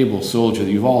 very able soldier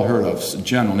that you've all heard of, a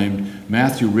general named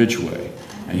Matthew Ridgway,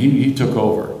 and he took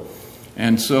over.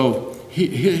 And so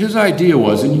his idea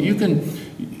was, and you can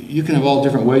have all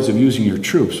different ways of using your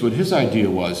troops, but his idea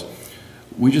was,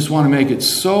 we just want to make it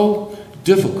so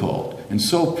difficult and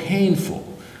so painful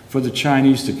for the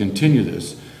Chinese to continue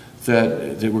this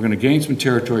that we're going to gain some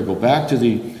territory, go back to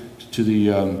the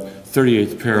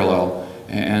 38th parallel,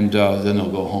 and then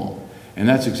they'll go home. And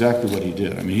that's exactly what he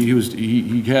did. I mean, he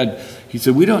said,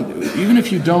 even if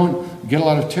you don't get a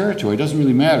lot of territory, it doesn't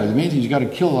really matter. The main thing is you got to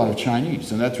kill a lot of Chinese.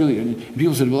 And that's really, and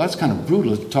people said, well, that's kind of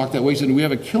brutal to talk that way. He said, we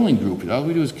have a killing group. All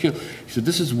we do is kill. He said,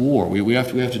 this is war. We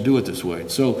have to do it this way.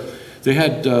 So they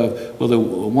had, the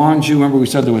Wanju, remember we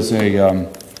said there was a,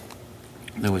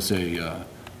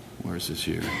 where is this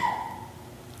here?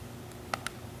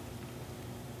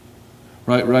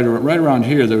 Right around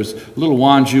here, there was a little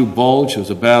Wanju Bulge. There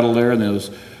was a battle there, and there was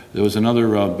There was another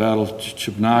battle,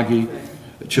 Chibnagi,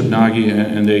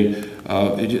 and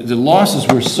the losses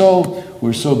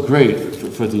were so great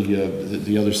for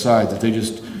the other side that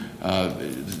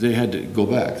they had to go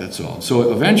back. That's all.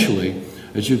 So eventually,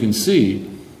 as you can see,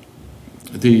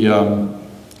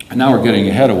 and now we're getting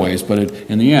ahead of ways, but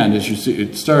in the end, as you see,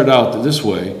 it started out this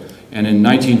way, and in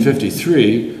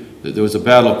 1953, there was a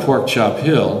battle of Pork Chop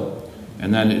Hill,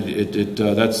 and then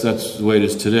that's the way it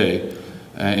is today,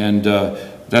 and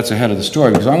that's ahead of the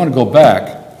story, because I want to go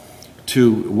back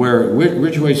to where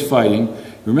Ridgway's fighting.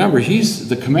 Remember, he's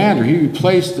the commander. He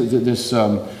replaced this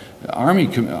army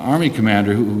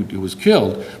commander who was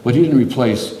killed, but he didn't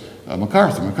replace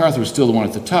MacArthur. MacArthur was still the one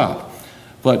at the top,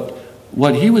 but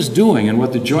what he was doing and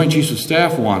what the Joint Chiefs of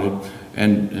Staff wanted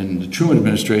and the Truman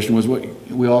administration was what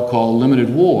we all call limited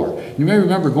war. You may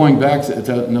remember going back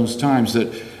in those times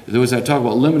that there was that talk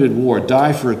about limited war,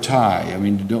 die for a tie. I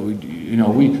mean,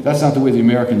 that's not the way the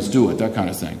Americans do it, that kind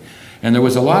of thing. And there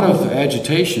was a lot of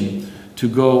agitation to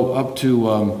go up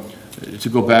to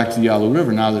go back to the Yalu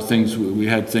River. Now that we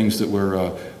had things that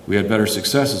were we had better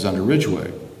successes under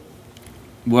Ridgway.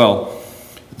 Well,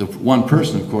 the one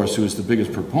person, of course, who was the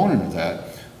biggest proponent of that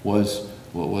was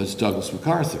Douglas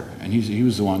MacArthur, and he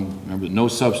was the one. Remember, no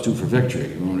substitute for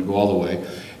victory. We want to go all the way,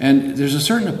 and there's a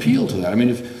certain appeal to that. I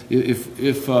mean,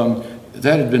 if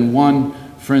that had been won,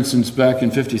 for instance, back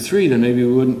in '53, then maybe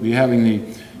we wouldn't be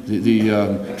having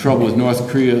the trouble with North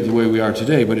Korea the way we are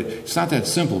today. But it's not that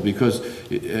simple, because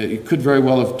it could very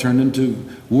well have turned into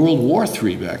World War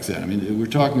III back then. I mean, we're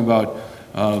talking about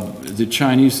the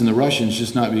Chinese and the Russians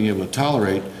just not being able to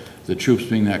tolerate the troops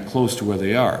being that close to where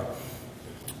they are.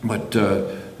 But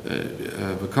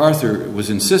MacArthur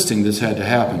was insisting this had to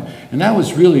happen. And that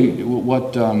was really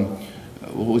what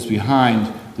was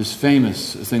behind this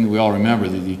famous thing that we all remember,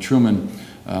 the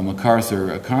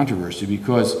Truman-MacArthur controversy,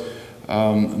 because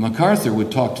MacArthur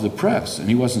would talk to the press, and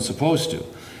he wasn't supposed to.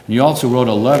 And he also wrote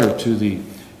a letter to the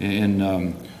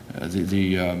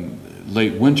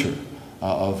late winter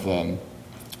of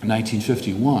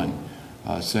 1951,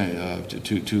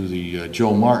 to the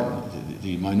Joe Martin,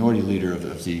 the minority leader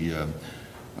of the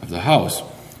House,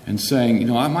 and saying,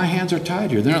 my hands are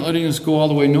tied here. They're not letting us go all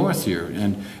the way north here.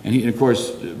 And of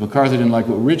course, MacArthur didn't like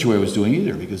what Ridgway was doing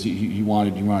either, because he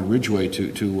wanted Ridgway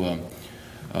to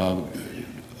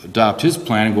adopt his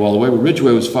plan and go all the way. But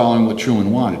Ridgway was following what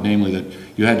Truman wanted, namely that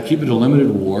you had to keep it a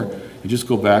limited war and just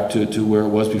go back to where it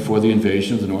was before the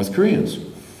invasion of the North Koreans.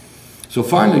 So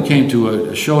finally it came to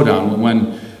a showdown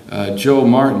when Joe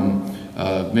Martin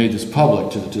made this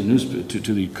public to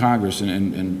the Congress,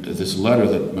 and this letter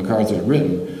that MacArthur had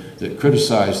written that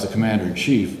criticized the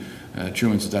commander-in-chief.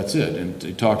 Truman said, that's it. And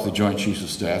he talked to the Joint Chiefs of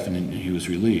Staff, and he was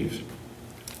relieved.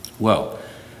 Well,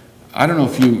 I don't know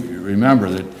if you remember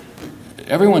that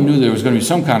everyone knew there was going to be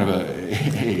some kind of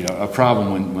a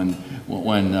problem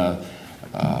when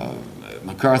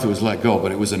MacArthur was let go,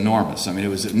 but it was enormous. I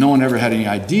mean, no one ever had any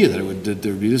idea that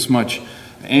there would be this much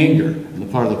anger on the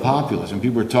part of the populace, and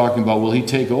people were talking about, will he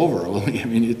take over?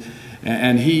 He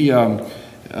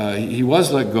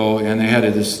was let go, and they had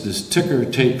this ticker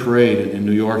tape parade in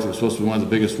New York that was supposed to be one of the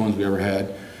biggest ones we ever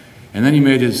had. And then he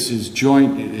made his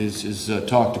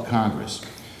talk to Congress,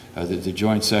 the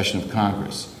joint session of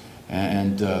Congress.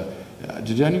 And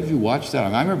did any of you watch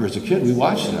that? I remember as a kid we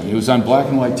watched it. I mean, it was on black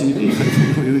and white TV.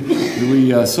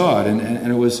 we saw it,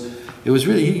 and it was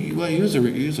really he was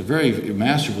a very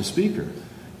masterful speaker,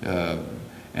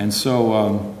 and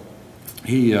so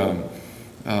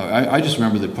I just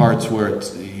remember the parts where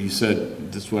he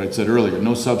said, this is what I said earlier,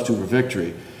 no substitute for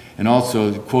victory, and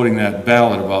also quoting that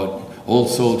ballad about old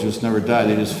soldiers never die,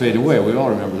 they just fade away. We all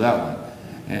remember that one.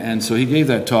 And so he gave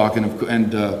that talk,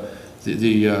 and there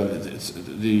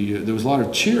was a lot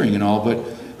of cheering and all,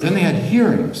 but then they had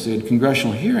hearings. They had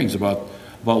congressional hearings about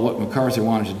what MacArthur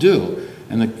wanted to do.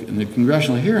 And the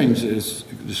congressional hearings, as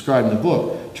described in the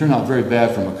book, turned out very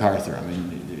bad for MacArthur. I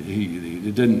mean,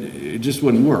 it just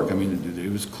wouldn't work. I mean,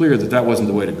 it was clear that wasn't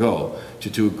the way to go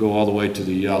go all the way to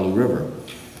the Yalu River.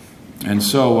 And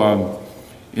so,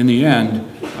 in the end,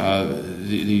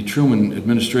 the Truman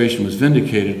administration was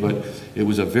vindicated, but it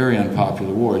was a very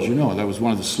unpopular war. As you know, that was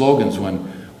one of the slogans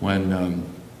when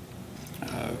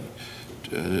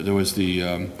there was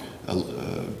the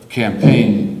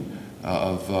campaign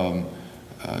of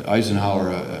Eisenhower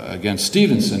against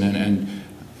Stevenson, and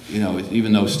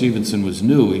even though Stevenson was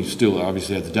new, he still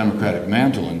obviously had the Democratic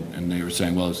mantle, and they were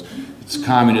saying, well, it's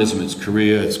communism, it's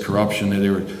Korea, it's corruption. They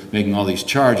were making all these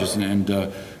charges,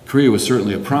 and Korea was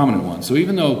certainly a prominent one. So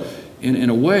even though, in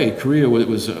a way, Korea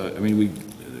was,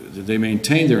 they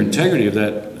maintained their integrity of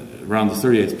that around the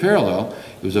 38th parallel,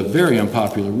 it was a very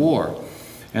unpopular war.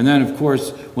 And then, of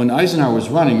course, when Eisenhower was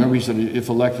running, remember he said, if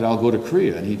elected, I'll go to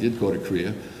Korea. And he did go to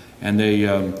Korea. And they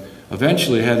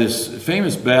eventually had this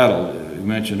famous battle you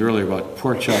mentioned earlier about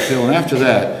Pork Chop Hill. And after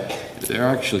that, there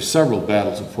are actually several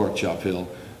battles of Pork Chop Hill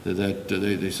that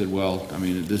they said, well, I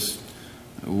mean,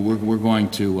 we're going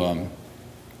to,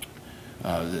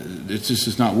 it's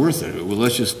just not worth it. Well,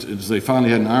 let's just, they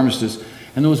finally had an armistice.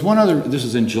 And there was one other, this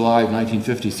is in July of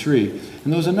 1953,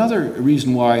 and there was another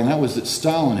reason why, and that was that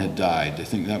Stalin had died. I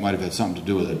think that might have had something to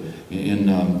do with it in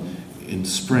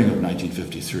spring of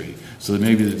 1953. So that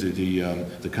maybe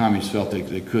the communists felt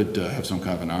they could have some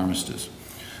kind of an armistice.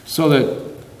 So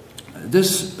that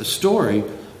this story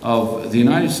of the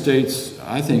United States,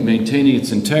 I think, maintaining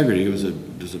its integrity, it was a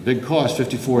big cost,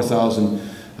 54,000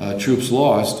 troops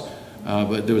lost,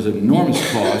 but there was an enormous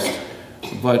cost.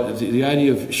 But the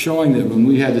idea of showing that when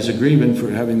we had this agreement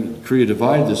for having Korea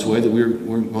divided this way, that we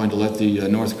weren't going to let the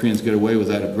North Koreans get away with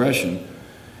that aggression,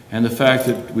 and the fact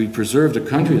that we preserved a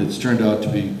country that's turned out to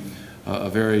be a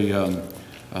very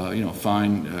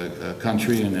fine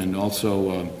country, and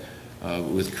also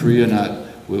with Korea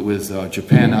with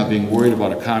Japan not being worried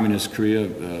about a communist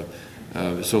Korea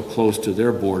so close to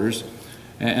their borders,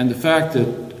 and the fact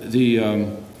that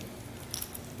the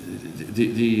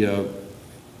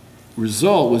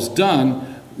result was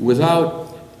done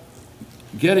without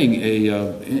getting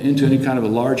into any kind of a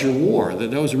larger war.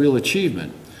 That was a real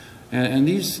achievement. And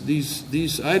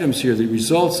these items here, the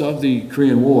results of the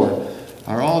Korean War,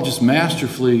 are all just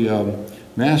masterfully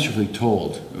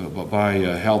told by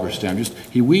Halberstam.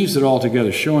 He weaves it all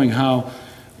together, showing how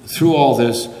through all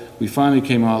this we finally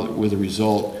came out with a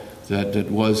result that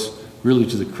was really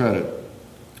to the credit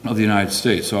of the United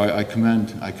States. So I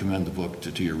commend the book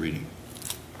to your reading.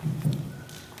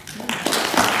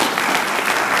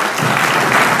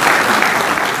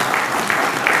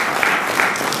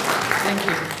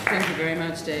 Thank you very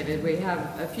much, David. We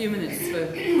have a few minutes for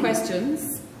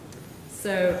questions.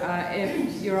 So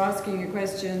if you're asking a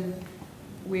question,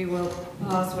 we will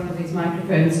pass one of these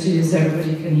microphones to you so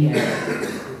everybody can hear.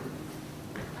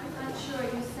 I'm not sure.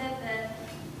 You said that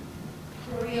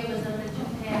Korea was under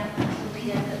Japan until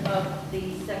the end of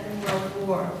the Second World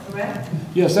War, correct?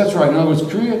 Yes, that's right. In other words,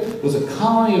 Korea was a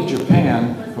colony of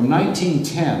Japan from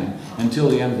 1910 until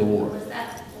the end of the war. Was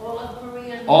that all of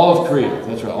Korea? All of Korea,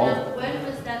 that's right. When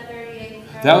was that 38?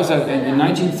 That was in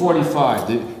 1945.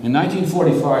 In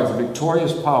 1945, the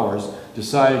victorious powers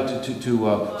decided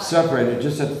to separate it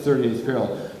just at the 38th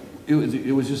parallel.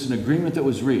 It was just an agreement that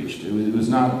was reached. It was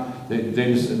not,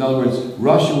 in other words,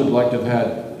 Russia would like to have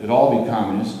had it all be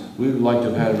communist. We would like to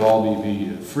have had it all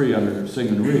be free under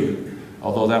Sigmund Rhee.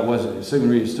 Although that was,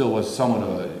 Sigmund Rhee still was somewhat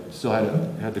of a, still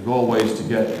had to go a ways to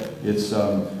get its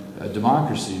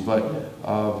democracy. But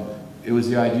it was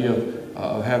the idea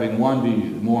of having one be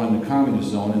more in the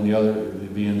communist zone and the other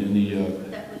be in the...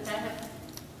 Would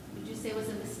you say it was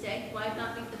a mistake? Why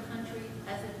not make the country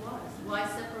as it was? Why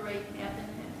separate half and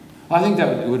half? I think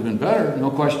that it would have been better, no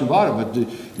question about it, but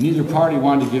neither party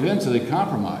wanted to give in, so they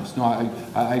compromised. No,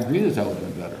 I agree that would have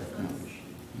been better.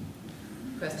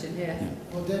 Question here. Yeah.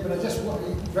 Well, David, I just want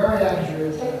very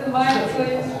accurate. Take the mic,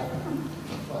 please.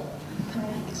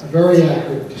 A very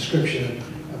accurate description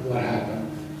of what happened.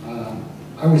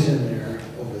 I was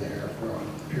over there for a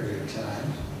period of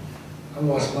time. I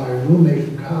lost my roommate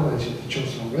from college at the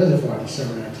Chilson Reservoir in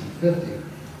December 1950.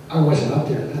 I wasn't up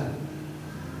there then.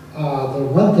 The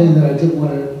one thing that I did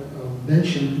want to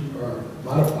mention or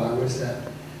modify was that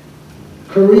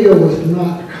Korea was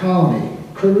not a colony.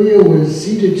 Korea was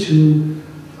ceded to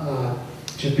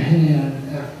Japan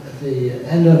at the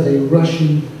end of the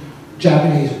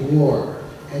Russian-Japanese War.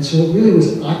 And so it really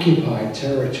was occupied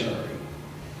territory.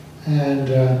 And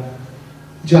the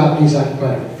Japanese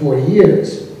occupied it for 40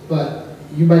 years. But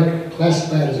you might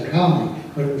classify it as a colony,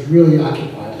 but it was really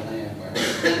occupied land by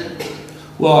Japan.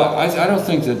 Well, I don't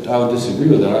think that I would disagree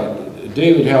with that.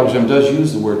 David Halberstam does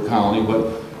use the word colony,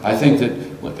 but I think that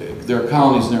there are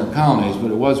colonies and there are colonies,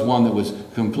 but it was one that was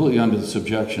completely under the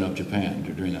subjection of Japan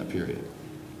during that period.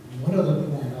 One other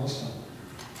point also.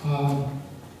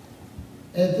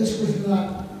 And this was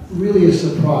not really a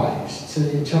surprise to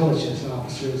the intelligence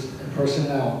officers and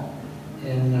personnel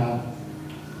in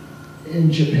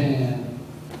Japan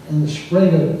in the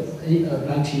spring of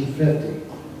 1950.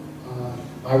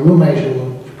 My roommate, who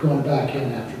was going back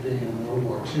in after being in World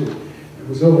War II, and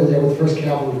was over there with the 1st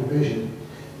Cavalry Division,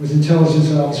 was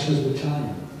intelligence officers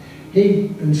battalion.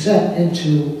 He'd been sent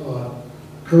into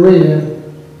Korea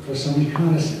for some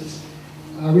reconnaissance.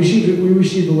 We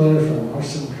received a letter from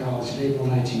Arsenal College in April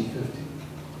 1950,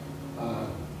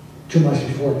 2 months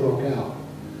before it broke out.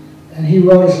 And he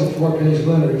wrote us a 4-page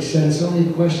letter. He said it's only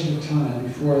a question of time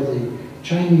before the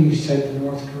Chinese take the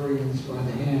North Koreans by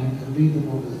the hand and lead them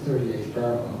over the 38th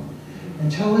parallel.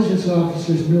 Intelligence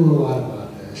officers knew a lot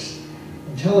about this.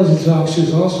 Intelligence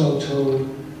officers also told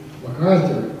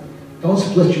MacArthur, don't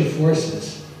split your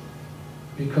forces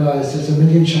because there's a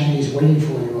million Chinese waiting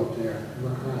for you up there. And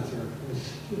MacArthur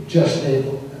was just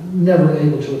never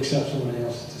able to accept somebody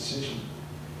else's decision.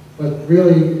 But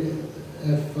really,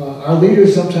 if our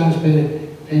leaders sometimes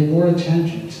pay more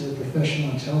attention to the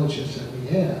professional intelligence that we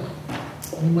have,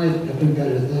 we might have been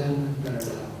better then and better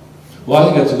now. Well, I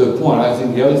think that's a good point. I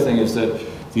think the other thing is that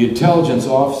the intelligence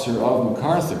officer of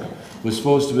MacArthur was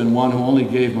supposed to have been one who only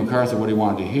gave MacArthur what he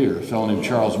wanted to hear, a fellow named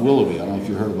Charles Willoughby. I don't know if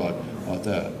you heard about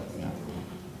that. Yeah.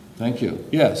 Thank you.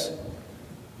 Yes?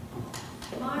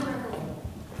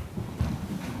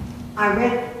 I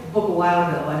read the book a while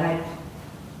ago,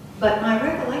 but my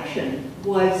recollection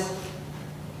was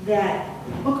that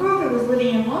MacArthur was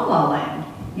living in La La Land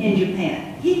in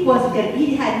Japan. He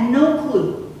had no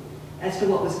clue as to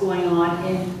what was going on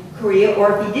in Korea,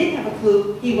 or if he did have a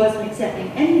clue, he wasn't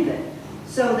accepting any of it.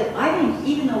 So that I think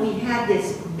even though he had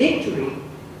this victory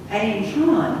at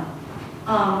Incheon,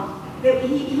 that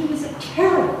he was a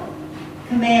terrible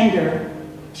commander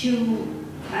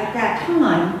at that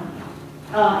time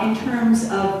in terms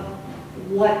of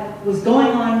what was going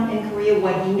on in Korea,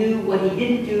 what he knew, what he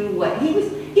didn't do, he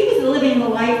was living the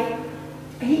life.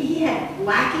 He had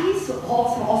lackeys who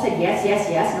all said yes, yes,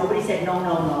 yes. Nobody said no,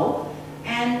 no, no.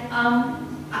 And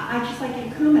I'd just like you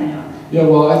to comment on that. Yeah,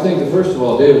 well, I think that first of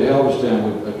all, David Halberstam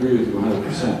would agree with you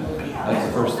 100%. That's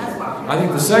the first thing. I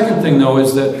think the second thing, though,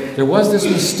 is that there was this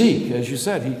mystique, as you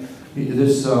said.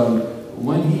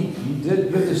 When he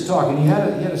did give this talk, and he had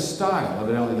a style,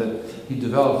 evidently, that he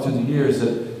developed through the years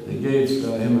that gave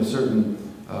him a certain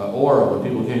aura when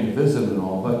people came to visit him and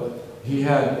all. But he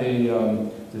had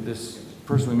this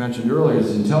person we mentioned earlier,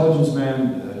 this intelligence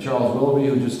man, Charles Willoughby,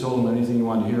 who just told him anything he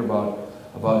wanted to hear about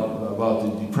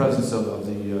the presence of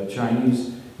the Chinese.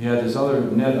 He had this other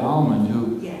Ned Almond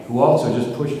who also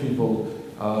just pushed people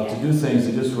to do things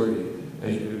that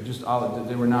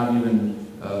they were not even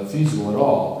feasible at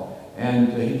all.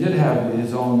 And he did have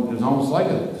his own. It was almost like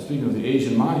speaking of the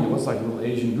Asian mind, it was like a little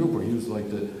Asian group where he was like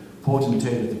the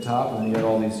potentate at the top, and he had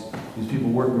all these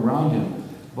people working around him.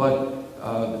 But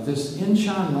this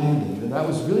Incheon landing, that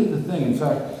was really the thing. In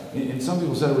fact, and some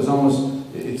people said it was almost.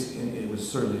 It was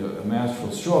certainly a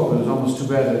masterful stroke, but it was almost too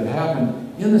bad that it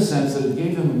happened in the sense that it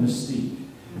gave him a mystique.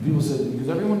 And people said, because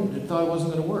everyone thought it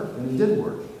wasn't going to work, and it did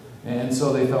work. And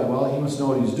so they thought, well, he must know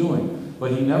what he's doing.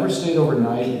 But he never stayed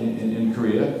overnight in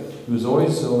Korea. He was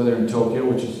always over there in Tokyo,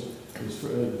 which is this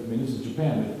is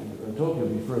Japan, but Tokyo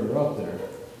would be further up there.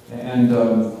 And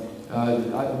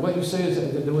what you say is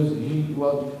that there was,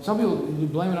 some people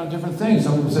blame it on different things.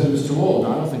 Some people said he was too old.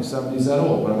 Now, I don't think 70 is that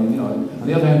old, but I mean, on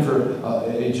the other hand, for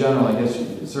a general, I guess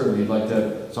certainly you'd like to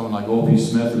have someone like O.P.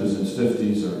 Smith who's in his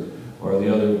 50s or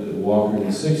the other Walker in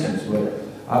his 60s. But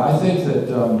I think that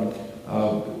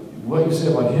what you say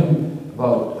about him,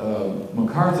 about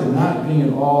MacArthur not being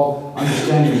at all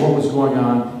understanding of what was going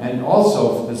on, and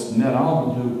also for this Ned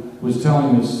Almond who was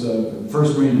telling this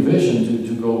 1st Marine Division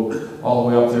to go all the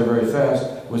way up there very fast,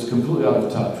 was completely out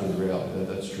of touch with reality.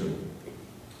 That's true.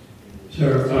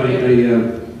 Sir,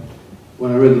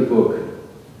 when I read the book,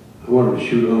 I wanted to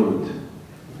shoot Almond.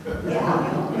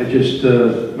 I just,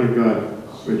 my God,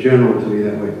 for a general to be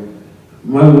that way.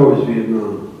 My war was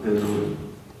Vietnam, and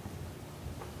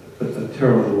a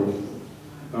terrible.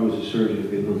 I was a surgeon in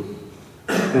Vietnam.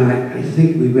 And I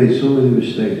think we've made so many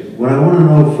mistakes. What I want to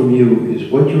know from you is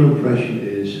what your impression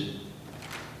is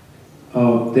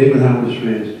of David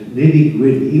Halberstam's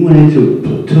nitty-gritty. He went into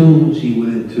platoons, he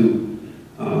went into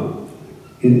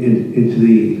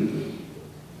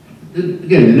the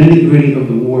nitty-gritty of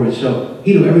the war itself.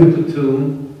 He knew every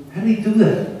platoon. How did he do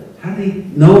that? How did he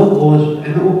know all this? I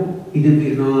know he did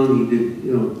Vietnam, he did,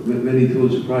 many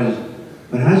tours of surprises.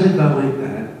 But how does a guy like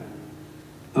that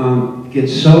get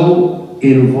so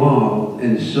involved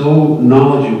and so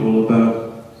knowledgeable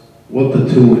about what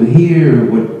platoon went here,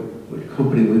 what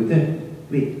company went there? I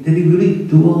mean, did he really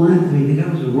do all that? I mean, the guy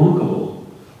was remarkable.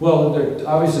 Well,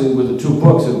 obviously with the 2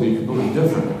 books it would be completely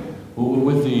different.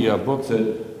 With the book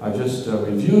that I just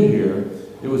reviewed here,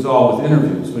 it was all with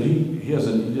interviews, but he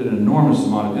did an enormous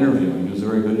amount of interviewing. He was a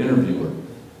very good interviewer,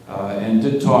 and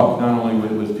did talk not only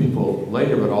with people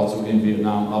later, but also in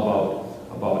Vietnam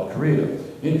about Korea.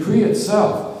 In Korea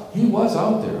itself, he was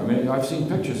out there. I mean, I've seen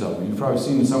pictures of him. You've probably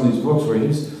seen in some of these books where he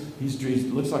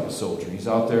looks like a soldier. He's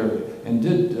out there and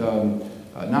did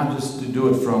not just to do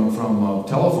it from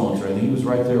telephones or anything. He was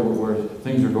right there where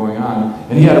things are going on,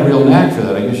 and he had a real knack for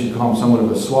that. I guess you'd call him somewhat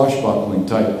of a swashbuckling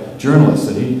type journalist.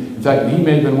 In fact, he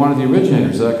may have been one of the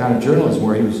originators of that kind of journalism,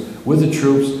 where he was with the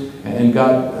troops and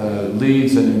got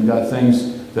leads and got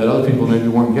things that other people maybe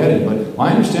weren't getting. But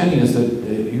my understanding is that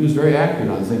he was very accurate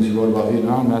on things he wrote about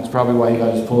Vietnam, and that's probably why he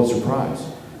got his Pulitzer Prize.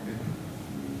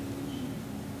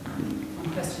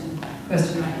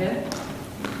 Question right here.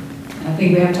 I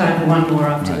think we have time for one more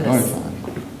after this.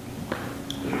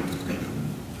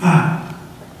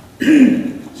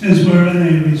 Since we're in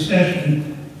a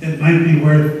recession, it might be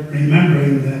worth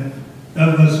remembering that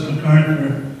Douglas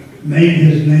MacArthur made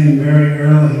his name very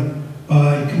early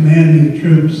by commanding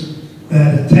troops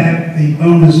that attacked the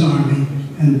bonus army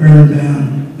and burned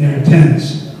down their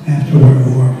tents after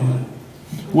World War I.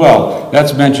 Well,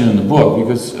 that's mentioned in the book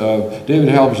because David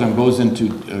Halberstam goes into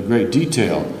great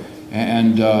detail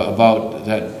and about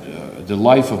the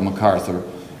life of MacArthur,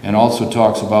 and also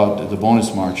talks about the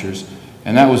bonus marchers.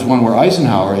 And that was one where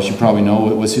Eisenhower, as you probably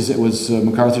know, was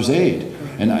MacArthur's aide.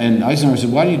 And Eisenhower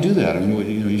said, "Why do you do that? I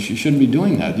mean, you shouldn't be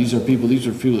doing that. These are people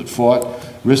that fought,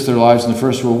 risked their lives in the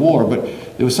First World War." But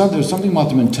there was something about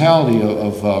the mentality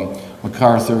of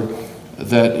MacArthur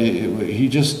that he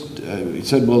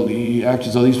said, well, he acted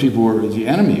as though these people were the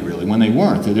enemy, really, when they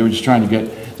weren't. They were just trying to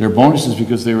get their bonuses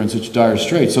because they were in such dire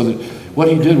straits. So that what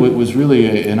he did was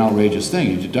really an outrageous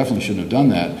thing. He definitely shouldn't have done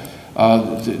that.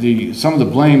 Some of the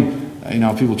blame,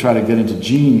 people try to get into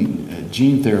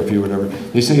gene therapy or whatever.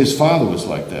 They say his father was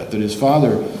like that. That his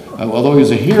father, although he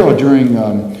was a hero during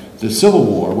the Civil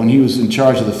War, when he was in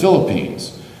charge of the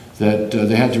Philippines, that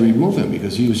they had to remove him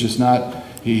because he was just not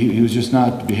he was just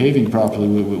not behaving properly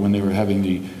when they were having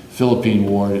the Philippine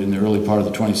War in the early part of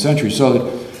the 20th century. So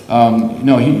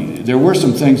that there were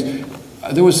some things.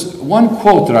 There was one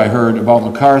quote that I heard about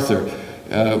MacArthur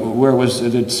where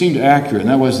it seemed accurate, and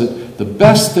that was that the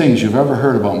best things you've ever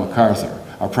heard about MacArthur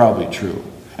are probably true.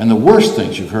 And the worst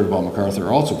things you've heard about MacArthur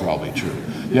are also probably true.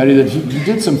 The idea that he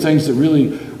did some things that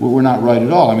really were not right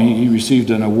at all. I mean, he received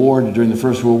an award during the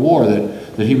First World War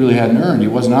that he really hadn't earned. He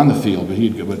wasn't on the field, but he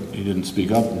didn't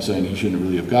speak up and saying he shouldn't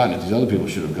really have gotten it. These other people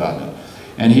should have gotten it.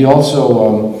 And he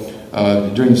also,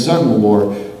 during the Second World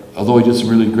War, although he did some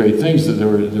really great things, there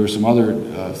were some other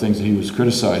things that he was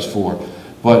criticized for.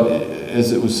 But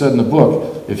as it was said in the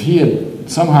book, if he had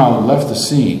somehow left the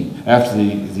scene after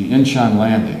the Incheon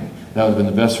landing, that would have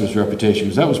been the best for his reputation,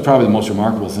 because that was probably the most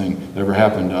remarkable thing that ever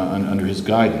happened under his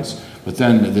guidance. But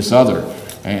then this other,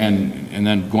 and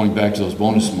then going back to those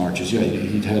bonus marches, yeah,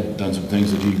 he had done some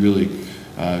things that he really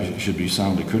should be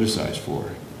soundly criticized for.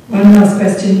 One last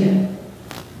question here.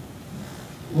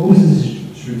 What was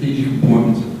the strategic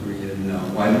importance of Korea,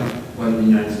 and why did the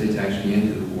United States actually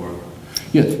enter the war?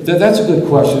 Yeah, that's a good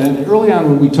question. And early on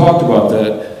when we talked about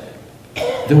that,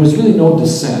 there was really no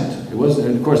dissent. It wasn't,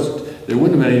 and of course, there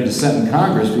wouldn't have been any dissent in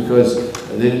Congress because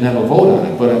they didn't have a vote on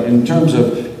it. But in terms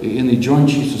of in the Joint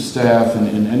Chiefs of Staff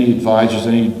and any advisors,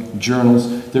 any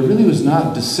journals, there really was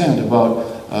not dissent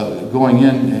about going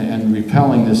in and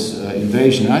repelling this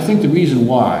invasion. And I think the reason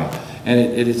why, and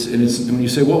it's when you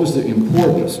say what was the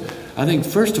importance, I think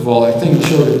first of all, I think it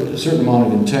showed a certain amount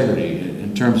of integrity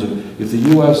in terms of if the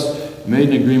U.S. made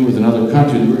an agreement with another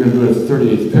country that we're going to do it at the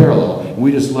 38th parallel, and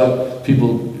we just let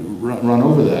people run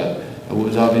over that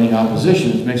without any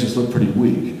opposition, it makes us look pretty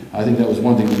weak. I think that was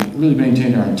one thing that really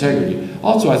maintained our integrity.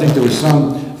 Also, I think there was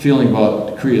some feeling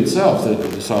about Korea itself,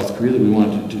 that South Korea, that we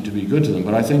wanted to be good to them.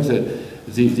 But I think that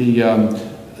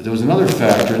there was another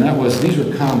factor, and that was these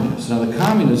were communists. Now, the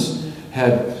communists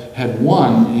had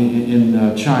won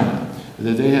in China.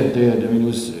 They had. I mean, it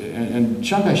was, and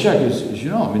Chiang Kai-shek, as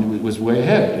you know, I mean, was way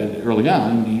ahead early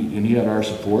on, and he had our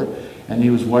support, and he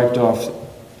was wiped off,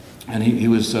 and he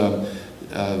was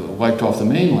wiped off the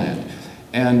mainland.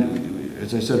 And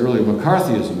as I said earlier,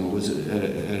 McCarthyism was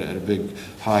at a big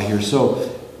high here. So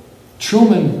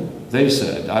Truman, they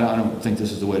said, I don't think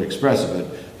this is the way to express it, but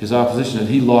his opposition, that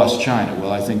he lost China.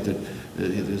 Well, I think that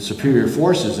the superior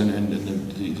forces and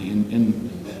the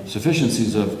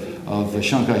insufficiencies of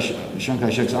Chiang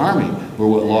Kai-shek's army were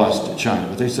what lost China.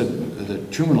 But they said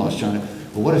that Truman lost China.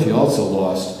 But what if he also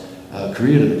lost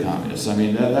Korea to the communists? I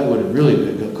mean, that would have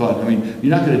really caught. I mean,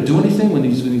 you're not going to do anything when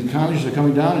these communists are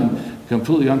coming down and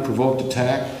completely unprovoked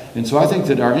attack. And so I think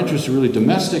that our interests are really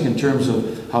domestic in terms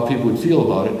of how people would feel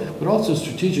about it, but also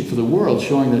strategic for the world,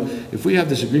 showing that if we have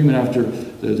this agreement after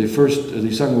the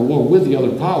Second World War with the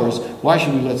other powers, why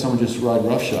should we let someone just ride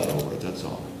roughshod over it? That's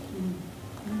all.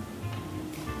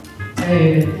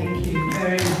 Thank